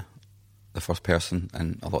the first person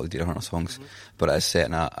in a lot of the Deer Hunter songs, but it's set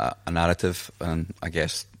in a narrative, and I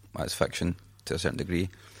guess it's fiction to a certain degree.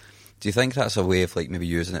 Do you think that's a way of like maybe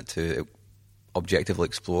using it to objectively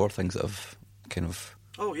explore things that have kind of...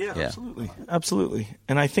 Oh yeah. Absolutely.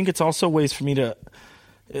 And I think it's also ways for me to,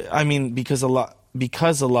 because a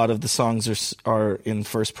lot of the songs are in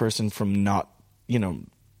first person from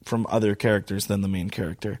from other characters than the main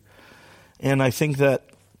character. And I think that,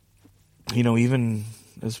 even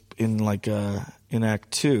as in in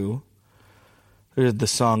Act 2, there's the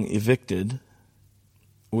song Evicted,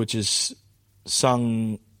 which is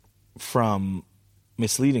sung from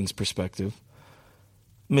Misleading's perspective.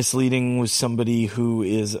 Misleading was somebody who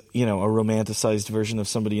is, a romanticized version of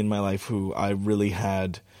somebody in my life who I really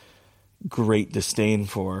had great disdain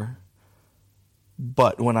for.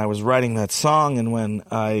 But when I was writing that song, and when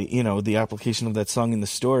I, the application of that song in the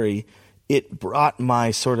story, it brought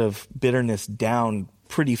my sort of bitterness down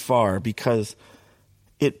pretty far, because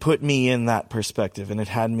it put me in that perspective, and it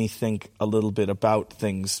had me think a little bit about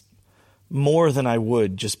things more than I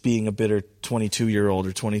would just being a bitter 22-year-old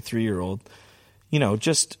or 23-year-old.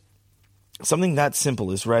 Just something that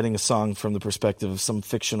simple as writing a song from the perspective of some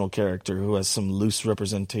fictional character who has some loose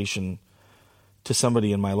representation to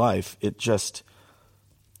somebody in my life. It just,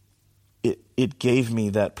 it gave me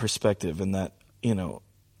that perspective and that,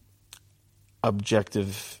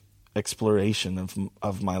 objective exploration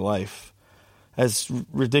of my life. As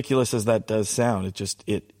ridiculous as that does sound,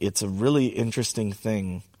 it's a really interesting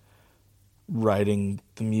thing, writing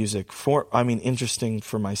the music interesting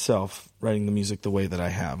for myself, writing the music the way that I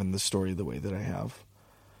have and the story the way that I have.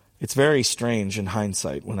 It's very strange in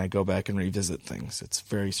hindsight when I go back and revisit things. It's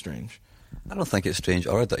very strange. I don't think it's strange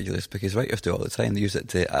or ridiculous, because writers do it all the time. They use it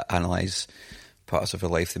to analyse parts of their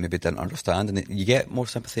life they maybe didn't understand, and you get more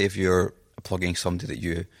sympathy if you're plugging somebody that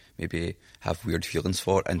you maybe have weird feelings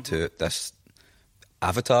for into this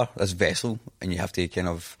avatar, this vessel, and you have to kind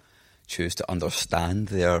of choose to understand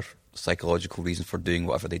their psychological reason for doing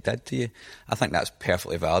whatever they did to you. I think that's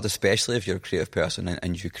perfectly valid, especially if you're a creative person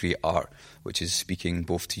and you create art which is speaking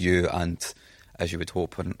both to you and, as you would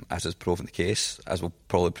hope, and as is proven the case, as will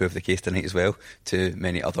probably prove the case tonight as well, to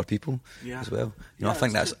many other people as well. I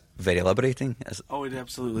think that's very liberating. Oh, it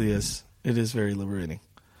absolutely is. It is very liberating.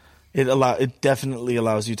 It definitely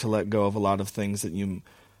allows you to let go of a lot of things that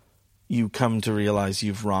you come to realize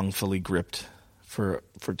you've wrongfully gripped for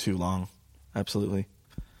too long. Absolutely.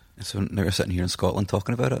 So now you're sitting here in Scotland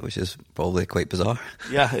talking about it, which is probably quite bizarre.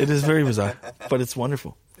 Yeah, it is very bizarre, but it's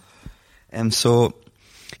wonderful. So,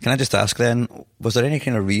 can I just ask then, was there any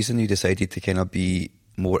kind of reason you decided to kind of be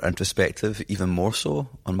more introspective, even more so,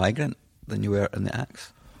 on Migrant than you were in the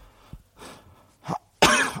Axe?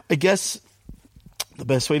 I guess the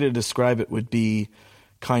best way to describe it would be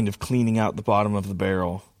kind of cleaning out the bottom of the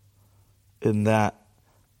barrel, in that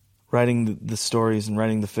writing the stories and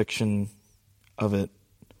writing the fiction of it,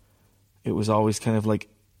 it was always kind of like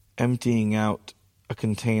emptying out a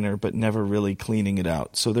container but never really cleaning it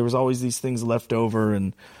out. So there was always these things left over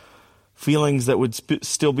and feelings that would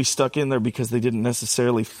still be stuck in there because they didn't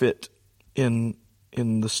necessarily fit in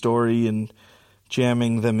the story, and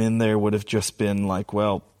jamming them in there would have just been like,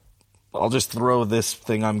 well, I'll just throw this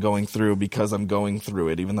thing I'm going through because I'm going through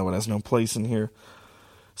it, even though it has no place in here.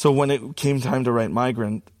 So when it came time to write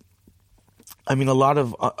Migrant, a lot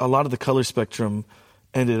of the color spectrum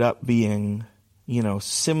ended up being,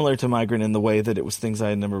 similar to Migrant in the way that it was things I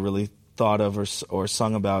had never really thought of or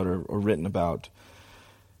sung about or written about.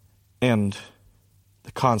 And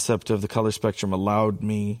the concept of the color spectrum allowed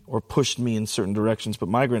me or pushed me in certain directions. But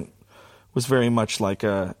Migrant was very much like,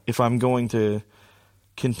 if I'm going to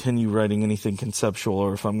continue writing anything conceptual,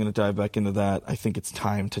 or if I'm going to dive back into that, I think it's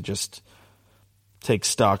time to just take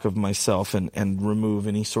stock of myself and remove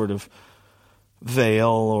any sort of veil,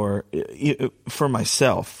 or for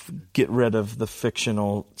myself, get rid of the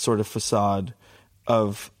fictional sort of facade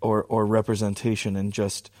of or representation, and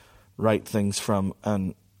just write things from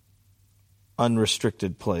an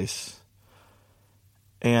unrestricted place.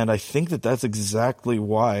 And I think that that's exactly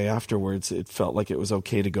why afterwards it felt like it was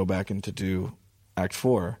okay to go back and to do Act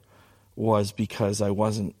 4, was because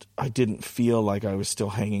I didn't feel like I was still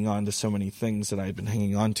hanging on to so many things that I had been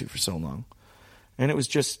hanging on to for so long. And it was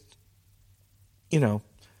just, I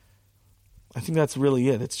think that's really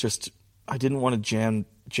it. It's just, I didn't want to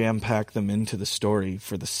jam pack them into the story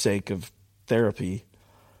for the sake of therapy,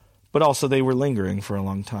 but also they were lingering for a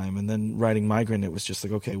long time. And then writing Migrant, it was just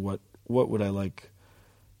like, okay, what would I like?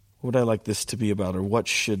 What would I like this to be about, or what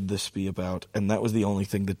should this be about? And that was the only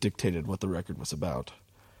thing that dictated what the record was about.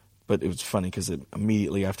 But it was funny because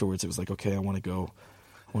immediately afterwards it was like, okay, I want to go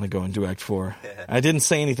and do Act 4. Yeah. I didn't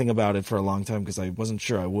say anything about it for a long time because I wasn't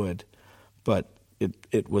sure I would, but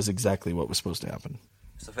it was exactly what was supposed to happen.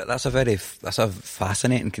 So that's a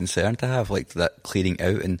fascinating concern to have, like that clearing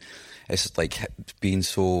out, and it's like being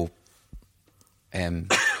so. I'm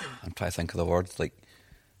trying to think of the word, like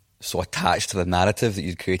so attached to the narrative that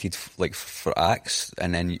you'd created, like for acts,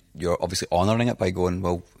 and then you're obviously honouring it by going,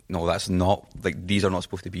 well, no, that's not, like, these are not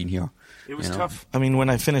supposed to be in here. It was tough. I mean,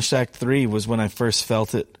 when I finished Act 3 was when I first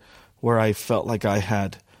felt it, where I felt like I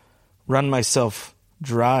had run myself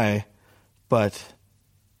dry, but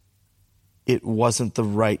it wasn't the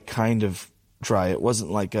right kind of dry. It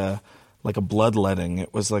wasn't like a bloodletting.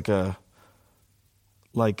 It was like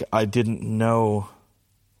I didn't know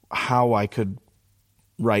how I could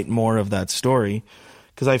write more of that story,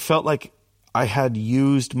 because I felt like I had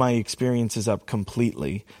used my experiences up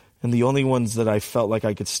completely, and the only ones that I felt like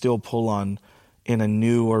I could still pull on in a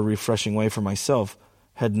new or refreshing way for myself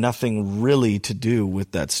had nothing really to do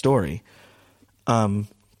with that story. And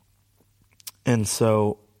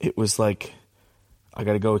so it was like, I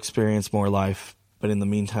got to go experience more life, but in the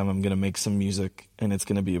meantime, I'm going to make some music, and it's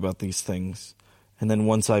going to be about these things. And then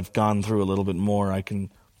once I've gone through a little bit more, I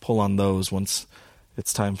can pull on those once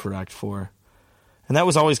it's time for Act 4. And that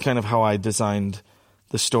was always kind of how I designed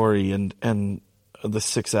the story, and the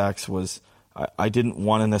 6 acts was, I didn't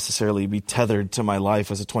want to necessarily be tethered to my life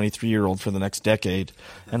as a 23-year-old for the next decade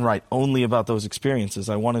and write only about those experiences.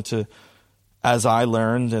 I wanted to, as I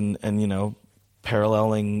learned and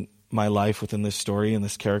paralleling my life within this story and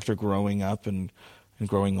this character growing up and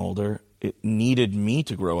growing older, it needed me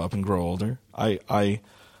to grow up and grow older. I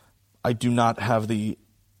do not have the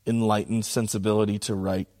enlightened sensibility to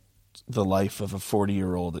write the life of a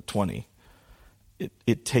 40-year-old at 20.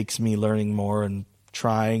 It takes me learning more and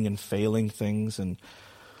trying and failing things, and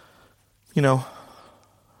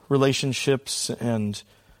relationships and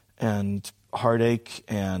heartache,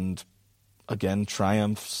 and again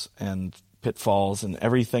triumphs and pitfalls and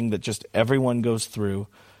everything that just everyone goes through,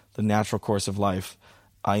 the natural course of life.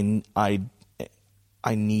 I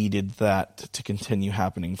needed that to continue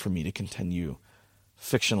happening for me to continue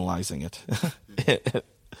fictionalizing it.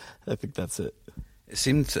 I think that's it. It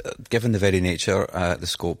seemed, given the very nature, the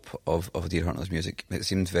scope of Deer Hunter's music, it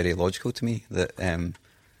seemed very logical to me that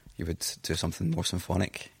you would do something more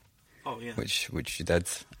symphonic. Oh yeah, which you did.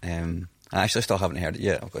 I actually still haven't heard it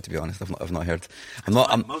yet. I've got to be honest. I've not heard.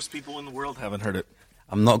 Most people in the world haven't heard it.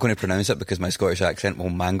 I'm not going to pronounce it because my Scottish accent will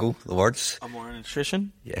mangle the words. Amour and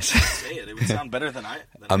attrition. Yes. Say it. It would sound better than I.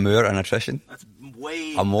 Amour and attrition. That's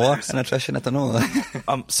way. Amour better and attrition. I don't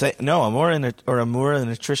know. Amour and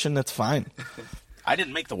attrition. That's fine. I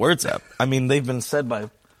didn't make the words up. I mean, they've been said by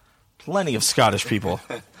plenty of Scottish people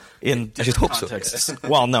in different contexts. So.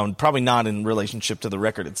 Well, no, probably not in relationship to the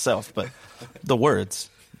record itself, but the words.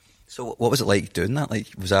 So, what was it like doing that? Like,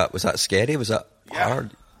 was that scary? Was that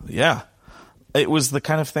hard? Yeah, it was the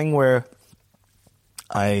kind of thing where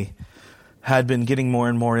I had been getting more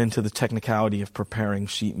and more into the technicality of preparing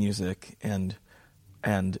sheet music and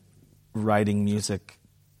writing music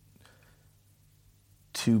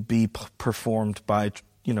to be performed by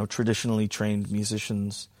traditionally trained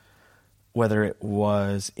musicians, whether it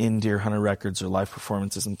was in Deer Hunter records or live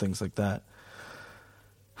performances and things like that.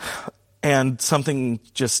 And something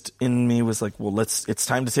just in me was like, well, it's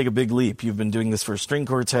time to take a big leap. You've been doing this for a string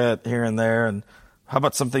quartet here and there, and how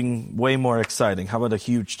about something way more exciting? How about a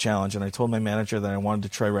huge challenge? And I told my manager that I wanted to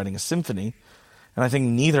try writing a symphony, and I think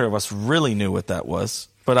neither of us really knew what that was.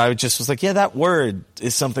 But I just was like, yeah, that word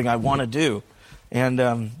is something I want to do. And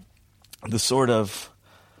the sort of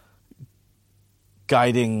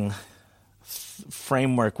guiding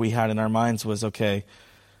framework we had in our minds was, okay,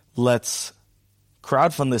 let's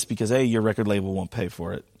crowdfund this because A, your record label won't pay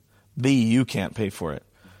for it. B, you can't pay for it.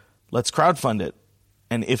 Let's crowdfund it.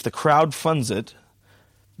 And if the crowd funds it,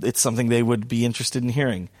 it's something they would be interested in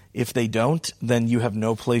hearing. If they don't, then you have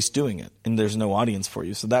no place doing it, and there's no audience for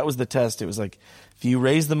you. So that was the test. It was like, if you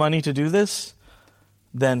raise the money to do this,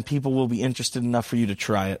 then people will be interested enough for you to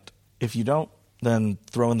try it. If you don't, then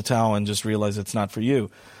throw in the towel and just realize it's not for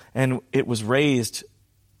you. And it was raised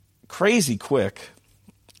crazy quick.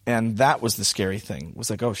 And that was the scary thing. It was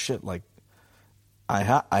like, oh shit, like I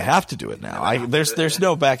have to do it now. There's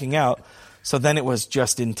no backing out. So then it was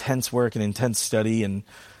just intense work and intense study, and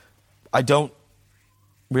I don't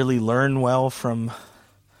really learn well from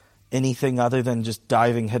anything other than just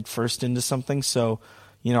diving headfirst into something. So,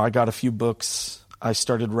 I got a few books. I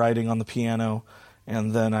started writing on the piano,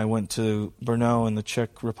 and then I went to Brno in the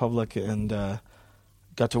Czech Republic and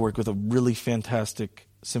got to work with a really fantastic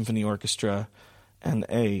symphony orchestra and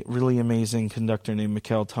a really amazing conductor named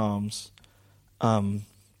Mikhail Toms.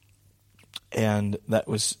 And it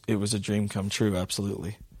was a dream come true,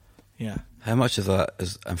 absolutely. Yeah. How much of that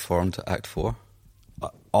is informed Act 4?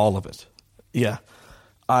 All of it. Yeah.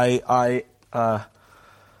 I a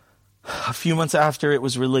few months after it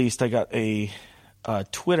was released, I got a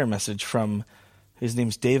Twitter message from, his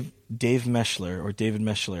name's Dave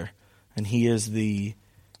Meschler, and he is the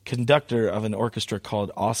conductor of an orchestra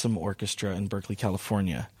called Awesome Orchestra in Berkeley,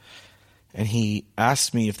 California. And he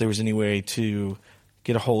asked me if there was any way to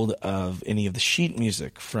get a hold of any of the sheet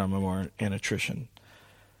music from Amor and Attrition.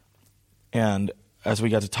 And as we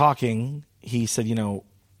got to talking, he said,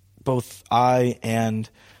 both I and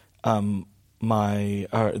the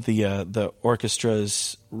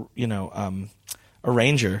orchestra's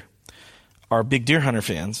arranger are big Deer Hunter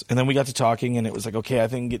fans. And then we got to talking, and it was like, okay, I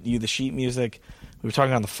can get you the sheet music. We were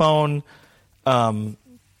talking on the phone.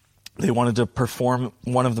 They wanted to perform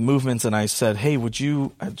one of the movements, and I said, hey, would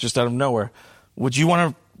you, just out of nowhere, would you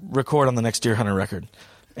want to record on the next Deer Hunter record?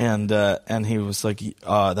 And he was like,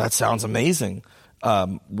 that sounds amazing.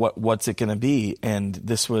 What's it going to be? And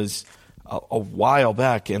this was a while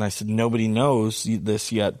back, and I said, nobody knows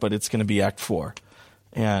this yet, but it's going to be Act 4.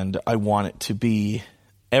 And I want it to be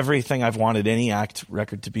everything I've wanted any Act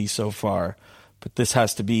record to be so far, but this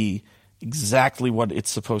has to be exactly what it's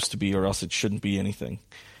supposed to be, or else it shouldn't be anything.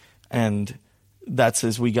 And that's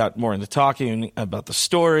as we got more into talking about the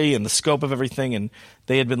story and the scope of everything, and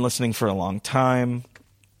they had been listening for a long time,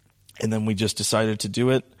 and then we just decided to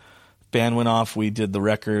do it. Band went off, we did the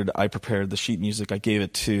record, I prepared the sheet music, I gave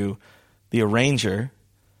it to the arranger,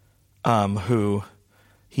 who,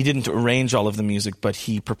 he didn't arrange all of the music, but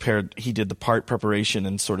he did the part preparation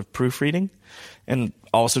and sort of proofreading, and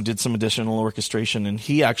also did some additional orchestration, and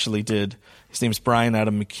he actually did, his name's Brian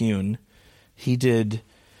Adam McCune, he did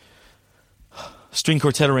string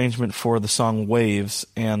quartet arrangement for the song Waves,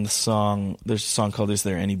 and there's a song called Is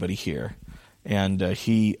There Anybody Here? And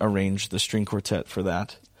he arranged the string quartet for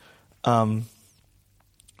that. But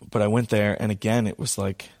I went there, and again, it was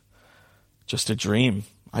like just a dream.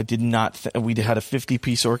 I did not, we had a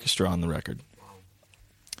 50-piece orchestra on the record.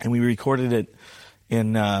 And we recorded it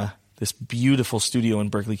in this beautiful studio in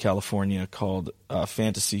Berkeley, California called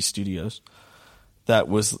Fantasy Studios. That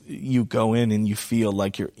was, you go in and you feel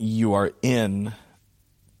like you are in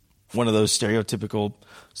one of those stereotypical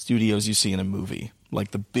studios you see in a movie.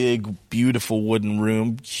 Like the big, beautiful wooden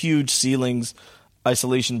room, huge ceilings,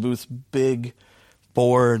 isolation booth, big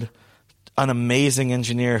board, an amazing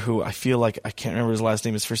engineer who I feel like, I can't remember his last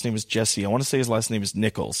name. His first name is Jesse. I want to say his last name is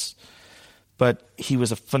Nichols. But he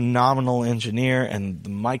was a phenomenal engineer, and the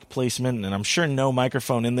mic placement, and I'm sure no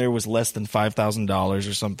microphone in there was less than $5,000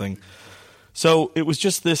 or something. So it was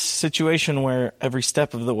just this situation where every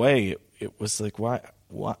step of the way, it was like, why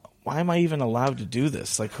am I even allowed to do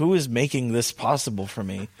this? Like, who is making this possible for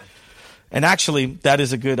me? And actually, that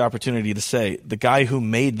is a good opportunity to say, the guy who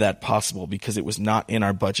made that possible, because it was not in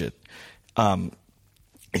our budget,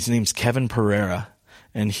 his name's Kevin Pereira.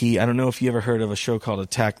 And I don't know if you ever heard of a show called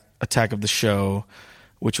Attack of the Show,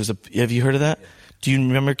 which was have you heard of that? Do you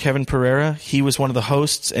remember Kevin Pereira? He was one of the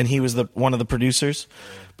hosts, and he was one of the producers.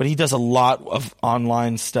 But he does a lot of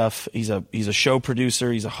online stuff. He's a show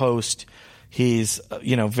producer. He's a host. He's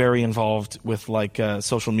very involved with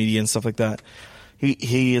social media and stuff like that.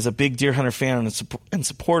 He is a big Deer Hunter fan and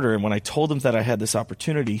supporter. And when I told him that I had this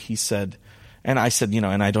opportunity, he said, and I said,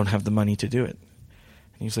 and I don't have the money to do it.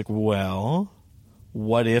 And he's like, well,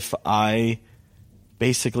 what if I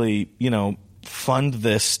basically, fund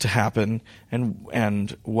this to happen,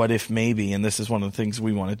 and what if maybe, and this is one of the things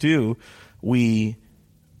we want to do, we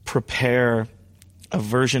prepare a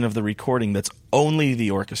version of the recording that's only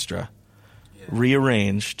the orchestra,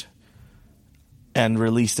 rearranged, and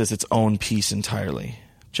released as its own piece entirely,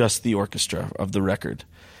 just the orchestra of the record.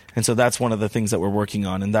 And so that's one of the things that we're working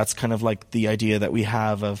on, and that's kind of like the idea that we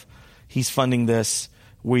have of, he's funding this,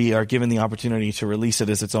 we are given the opportunity to release it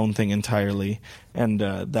as its own thing entirely, and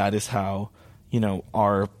that is how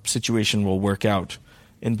our situation will work out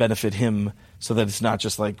and benefit him, so that it's not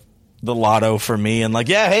just like the lotto for me and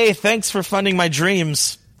hey, thanks for funding my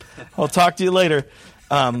dreams, I'll talk to you later.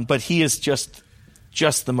 But he is just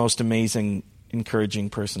just the most amazing, encouraging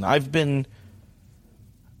person.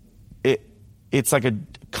 It's like a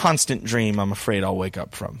constant dream I'm afraid I'll wake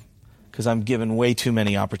up from, because I'm given way too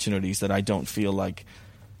many opportunities that I don't feel like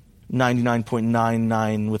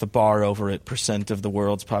 99.99 with a bar over it % of the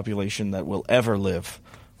world's population that will ever live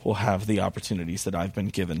will have the opportunities that I've been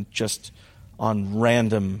given just on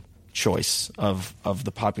random choice of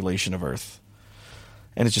the population of Earth.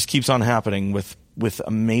 And it just keeps on happening with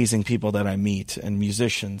amazing people that I meet, and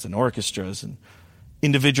musicians and orchestras and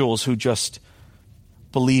individuals who just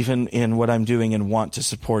believe in what I'm doing and want to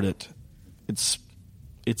support it. It's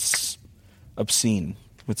obscene.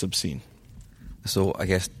 It's obscene. So I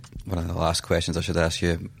guess one of the last questions I should ask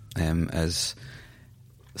you is,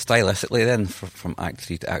 stylistically then, from Act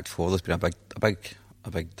 3 to Act 4, there's been a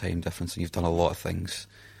big time difference, and you've done a lot of things.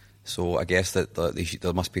 So I guess that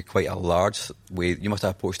there must be quite a large way. You must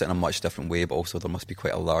have approached it in a much different way, but also there must be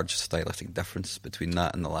quite a large stylistic difference between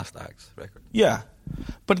that and the last Act record. Yeah,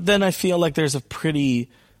 but then I feel like there's a pretty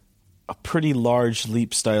large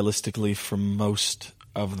leap stylistically from most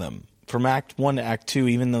of them. From Act 1 to Act 2,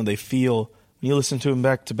 even though they feel, when you listen to them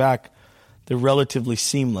back to back, they're relatively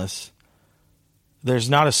seamless.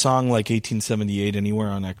 There's not a song like 1878 anywhere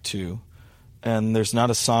on Act 2. And there's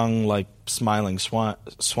not a song like Smiling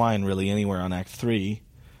Swine really anywhere on Act 3.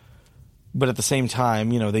 But at the same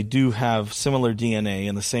time, they do have similar DNA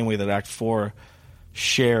in the same way that Act 4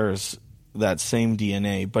 shares that same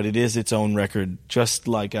DNA, but it is its own record, just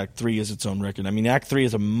like Act 3 is its own record. I mean, Act 3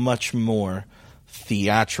 is a much more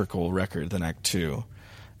theatrical record than Act 2.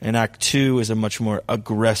 And Act 2 is a much more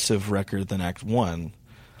aggressive record than Act 1.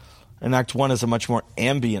 And Act 1 is a much more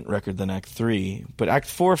ambient record than Act 3. But Act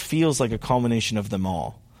 4 feels like a culmination of them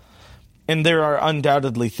all. And there are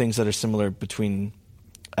undoubtedly things that are similar between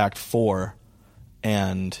Act 4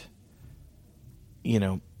 and,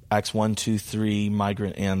 Acts 1, 2, 3,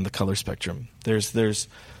 Migrant, and The Color Spectrum. There's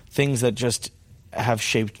things that just have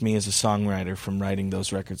shaped me as a songwriter from writing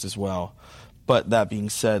those records as well. But that being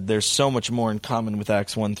said, there's so much more in common with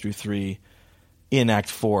Acts 1 through 3 in Act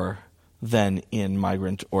 4 than in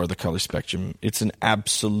Migrant or The Color Spectrum. It's an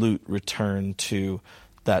absolute return to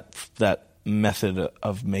that method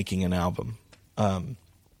of making an album.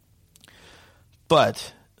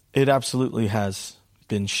 But it absolutely has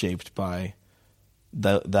been shaped by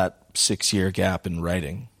that 6-year gap in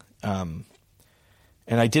writing. And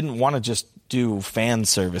I didn't want to just do fan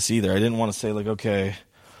service either. I didn't want to say, okay,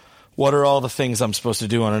 what are all the things I'm supposed to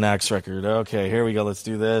do on an Axe record? Okay, here we go. Let's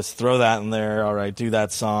do this. Throw that in there. All right, do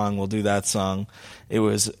that song. We'll do that song.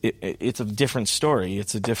 It's a different story.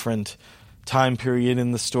 It's a different time period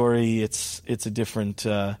in the story. It's a different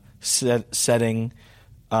setting.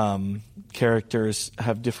 Characters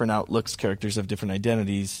have different outlooks. Characters have different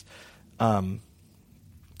identities.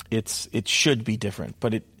 It should be different,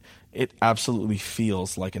 but it absolutely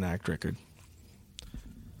feels like an Act record.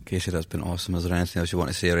 Casey, that's been awesome. Is there anything else you want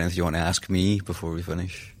to say or anything you want to ask me before we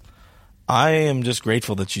finish? I am just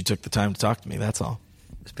grateful that you took the time to talk to me. That's all.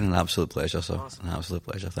 It's been an absolute pleasure, sir. Awesome. An absolute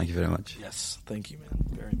pleasure. Thank you very much. Yes, thank you, man.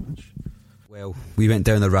 Very much. Well, we went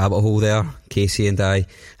down the rabbit hole there, Casey and I,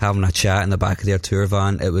 having a chat in the back of their tour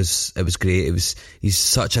van. It was great. He's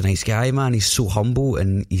such a nice guy, man. He's so humble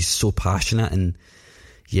and he's so passionate. And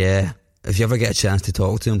yeah, if you ever get a chance to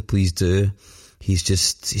talk to him, please do. He's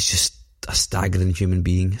just a staggering human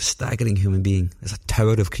being. It's a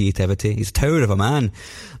tower of creativity. He's a tower of a man,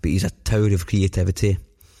 but he's a tower of creativity.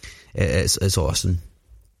 It's awesome.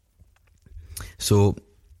 So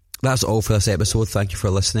that's all for this episode. Thank you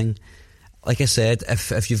for listening. Like I said,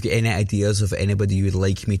 if you've got any ideas of anybody you would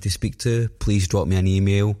like me to speak to, please drop me an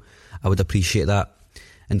email. I would appreciate that.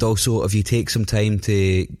 And also, if you take some time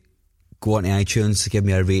to go onto iTunes to give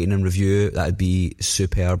me a rating and review, that would be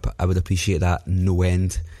superb. I would appreciate that no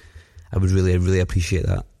end. I would really, really appreciate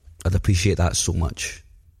that. I'd appreciate that so much.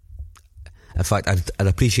 In fact, I'd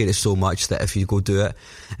appreciate it so much that if you go do it,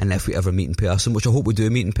 and if we ever meet in person, which I hope we do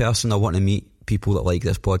meet in person, I want to meet people that like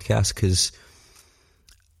this podcast, because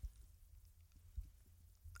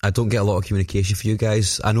I don't get a lot of communication for you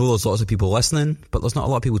guys. I know there's lots of people listening, but there's not a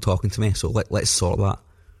lot of people talking to me, so let's sort that.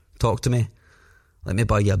 Talk to me. Let me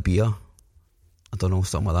buy you a beer. I don't know,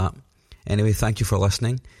 something like that. Anyway, thank you for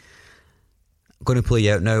listening. I'm going to play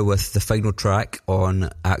you out now with the final track on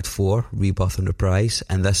Act 4, Rebirth and Reprise,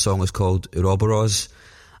 and this song is called Ouroboros,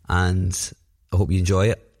 and I hope you enjoy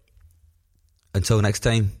it. Until next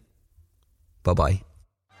time, bye-bye.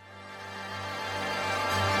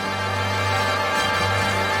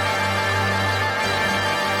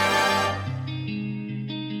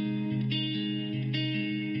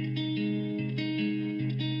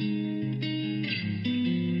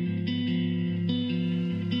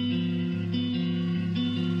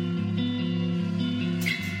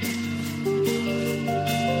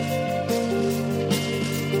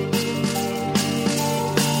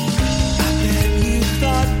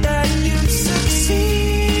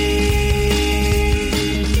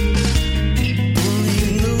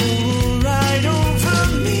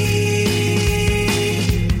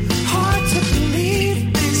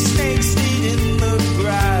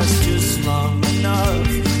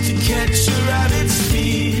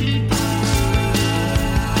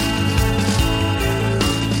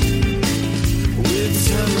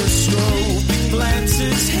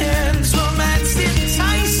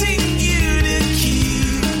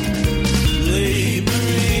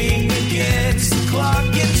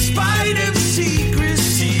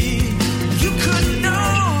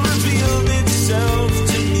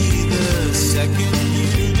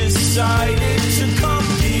 decided to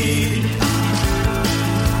compete.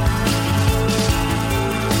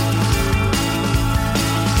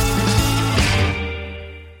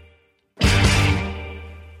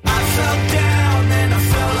 I fell down and I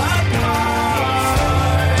fell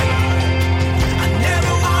apart. I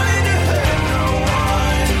never wanted to hurt no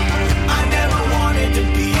one. I never wanted to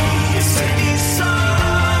be a city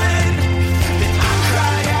son. Then I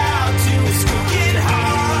cried out to his crooked heart.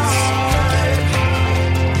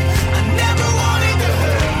 I never wanted to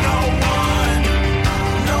hurt no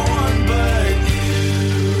one but you.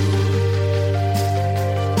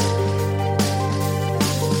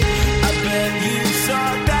 I bet you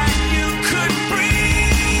thought that you could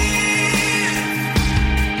breathe.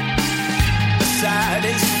 A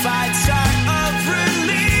satisfied sigh of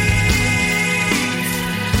relief.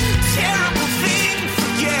 Terrible thing,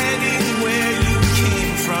 forgetting where you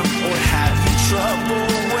came from. Or have you trouble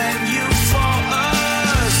when you fall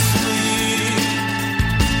asleep?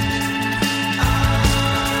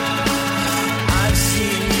 I've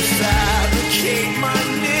seen you fabricate,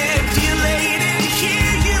 manipulate, and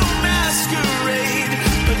hear you masquerade.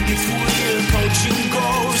 But if we're poaching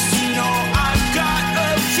gold,